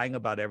 They're lying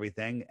about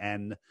everything.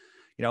 And,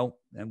 and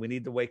we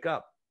need to wake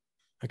up.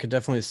 I could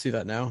definitely see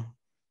that now.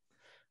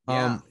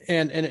 Yeah.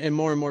 And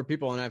more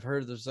people. And I've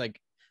heard there's I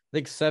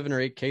think 7 or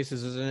 8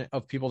 cases, isn't it,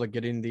 of people that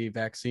getting the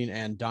vaccine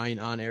and dying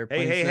on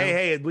airplanes.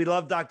 Hey, we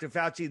love Dr.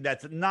 Fauci.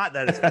 That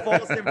is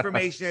false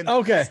information.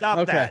 Okay.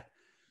 Stop that.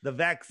 The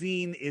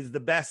vaccine is the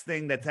best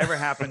thing that's ever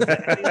happened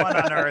to anyone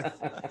on earth.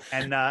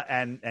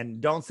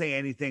 And don't say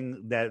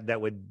anything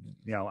that would,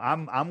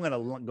 I'm going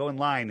to go in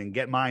line and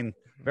get mine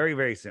very,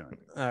 very soon.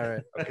 All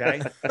right.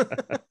 Okay.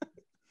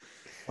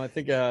 Well, I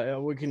think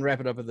we can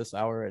wrap it up at this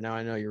hour right now.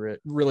 I know you're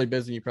really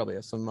busy. You probably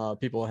have some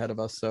people ahead of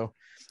us. So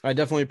I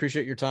definitely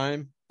appreciate your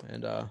time.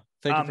 And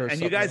thank you for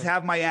and you guys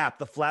have my app,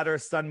 the Flat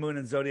Earth, Sun, Moon,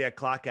 and Zodiac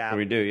Clock app.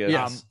 We do,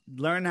 yes.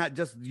 Learn how,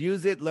 just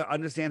use it,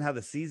 understand how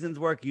the seasons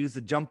work, use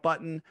the jump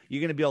button.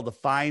 You're going to be able to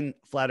find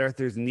Flat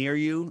Earthers near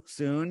you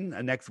soon.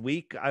 Next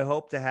week, I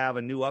hope to have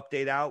a new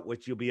update out,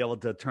 which you'll be able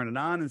to turn it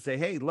on and say,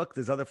 hey, look,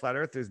 there's other Flat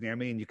Earthers near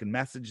me. And you can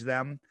message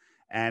them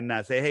and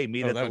say, hey,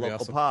 meet at the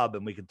local pub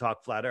and we can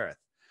talk Flat Earth.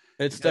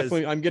 It's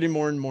definitely, I'm getting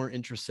more and more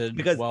interested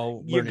because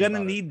you're going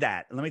to need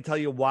that. Let me tell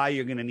you why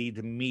you're going to need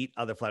to meet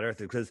other Flat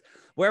Earthers, because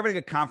we're having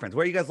a conference.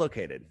 Where are you guys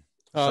located?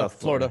 South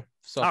Florida.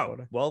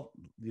 Florida. Well,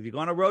 if you go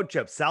on a road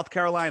trip, South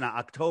Carolina,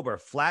 October,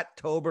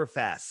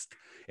 Flattoberfest.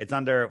 It's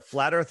under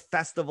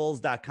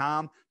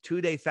flatearthfestivals.com,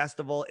 2-day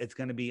festival. It's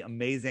going to be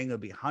amazing.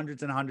 There'll be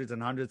hundreds and hundreds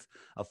and hundreds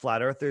of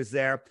Flat Earthers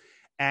there.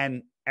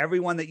 And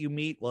everyone that you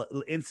meet will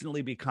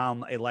instantly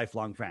become a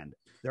lifelong friend.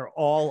 They're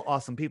all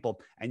awesome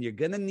people. And you're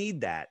going to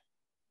need that,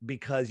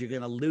 because you're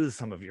going to lose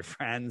some of your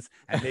friends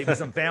and maybe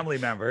some family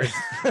members,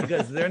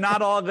 because they're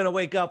not all going to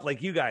wake up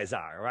like you guys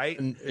are. Right.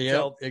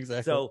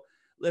 Exactly. So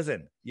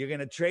listen, you're going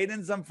to trade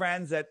in some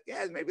friends that,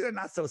 maybe they're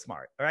not so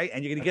smart. All right.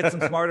 And you're going to get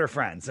some smarter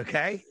friends.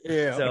 Okay.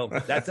 Yeah. So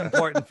that's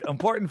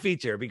important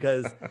feature,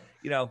 because,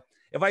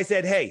 if I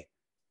said, hey,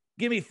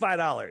 give me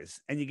 $5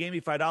 and you gave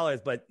me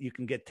 $5, but you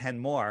can get 10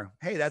 more.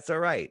 Hey, that's all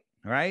right.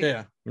 All right.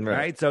 Yeah. Right.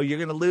 Right. So you're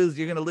going to lose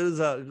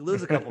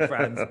a couple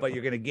friends, but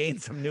you're going to gain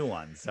some new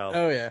ones.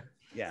 So,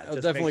 yeah, I'll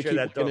just definitely make sure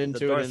keep that looking into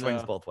the door it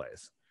swings both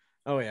ways.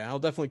 Oh yeah, I'll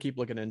definitely keep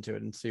looking into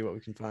it and see what we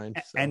can find.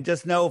 So. And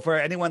just know, for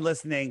anyone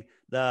listening,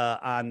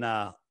 on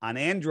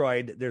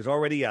Android, there's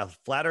already a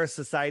Flat Earth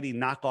Society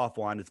knockoff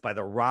one. It's by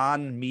the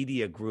Ron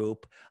Media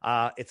Group.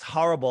 It's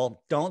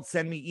horrible. Don't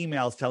send me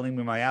emails telling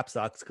me my app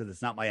sucks, because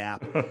it's not my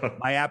app.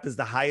 My app is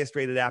the highest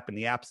rated app in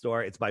the App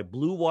Store. It's by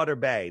Blue Water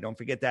Bay. Don't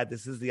forget that.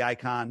 This is the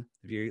icon.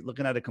 If you're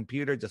looking at a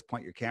computer, just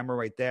point your camera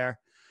right there.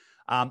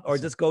 Or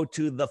just go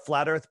to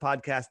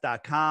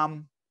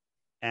theflatearthpodcast.com,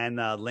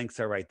 and links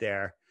are right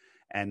there.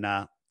 And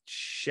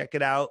check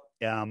it out.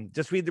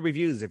 Just read the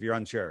reviews if you're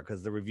unsure,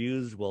 because the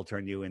reviews will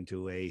turn you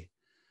into a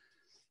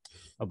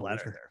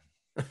bladder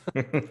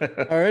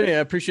there. All righty. I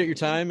appreciate your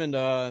time, and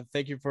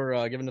thank you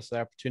for giving us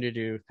the opportunity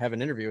to have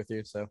an interview with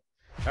you. So, all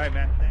right,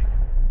 man. Thanks.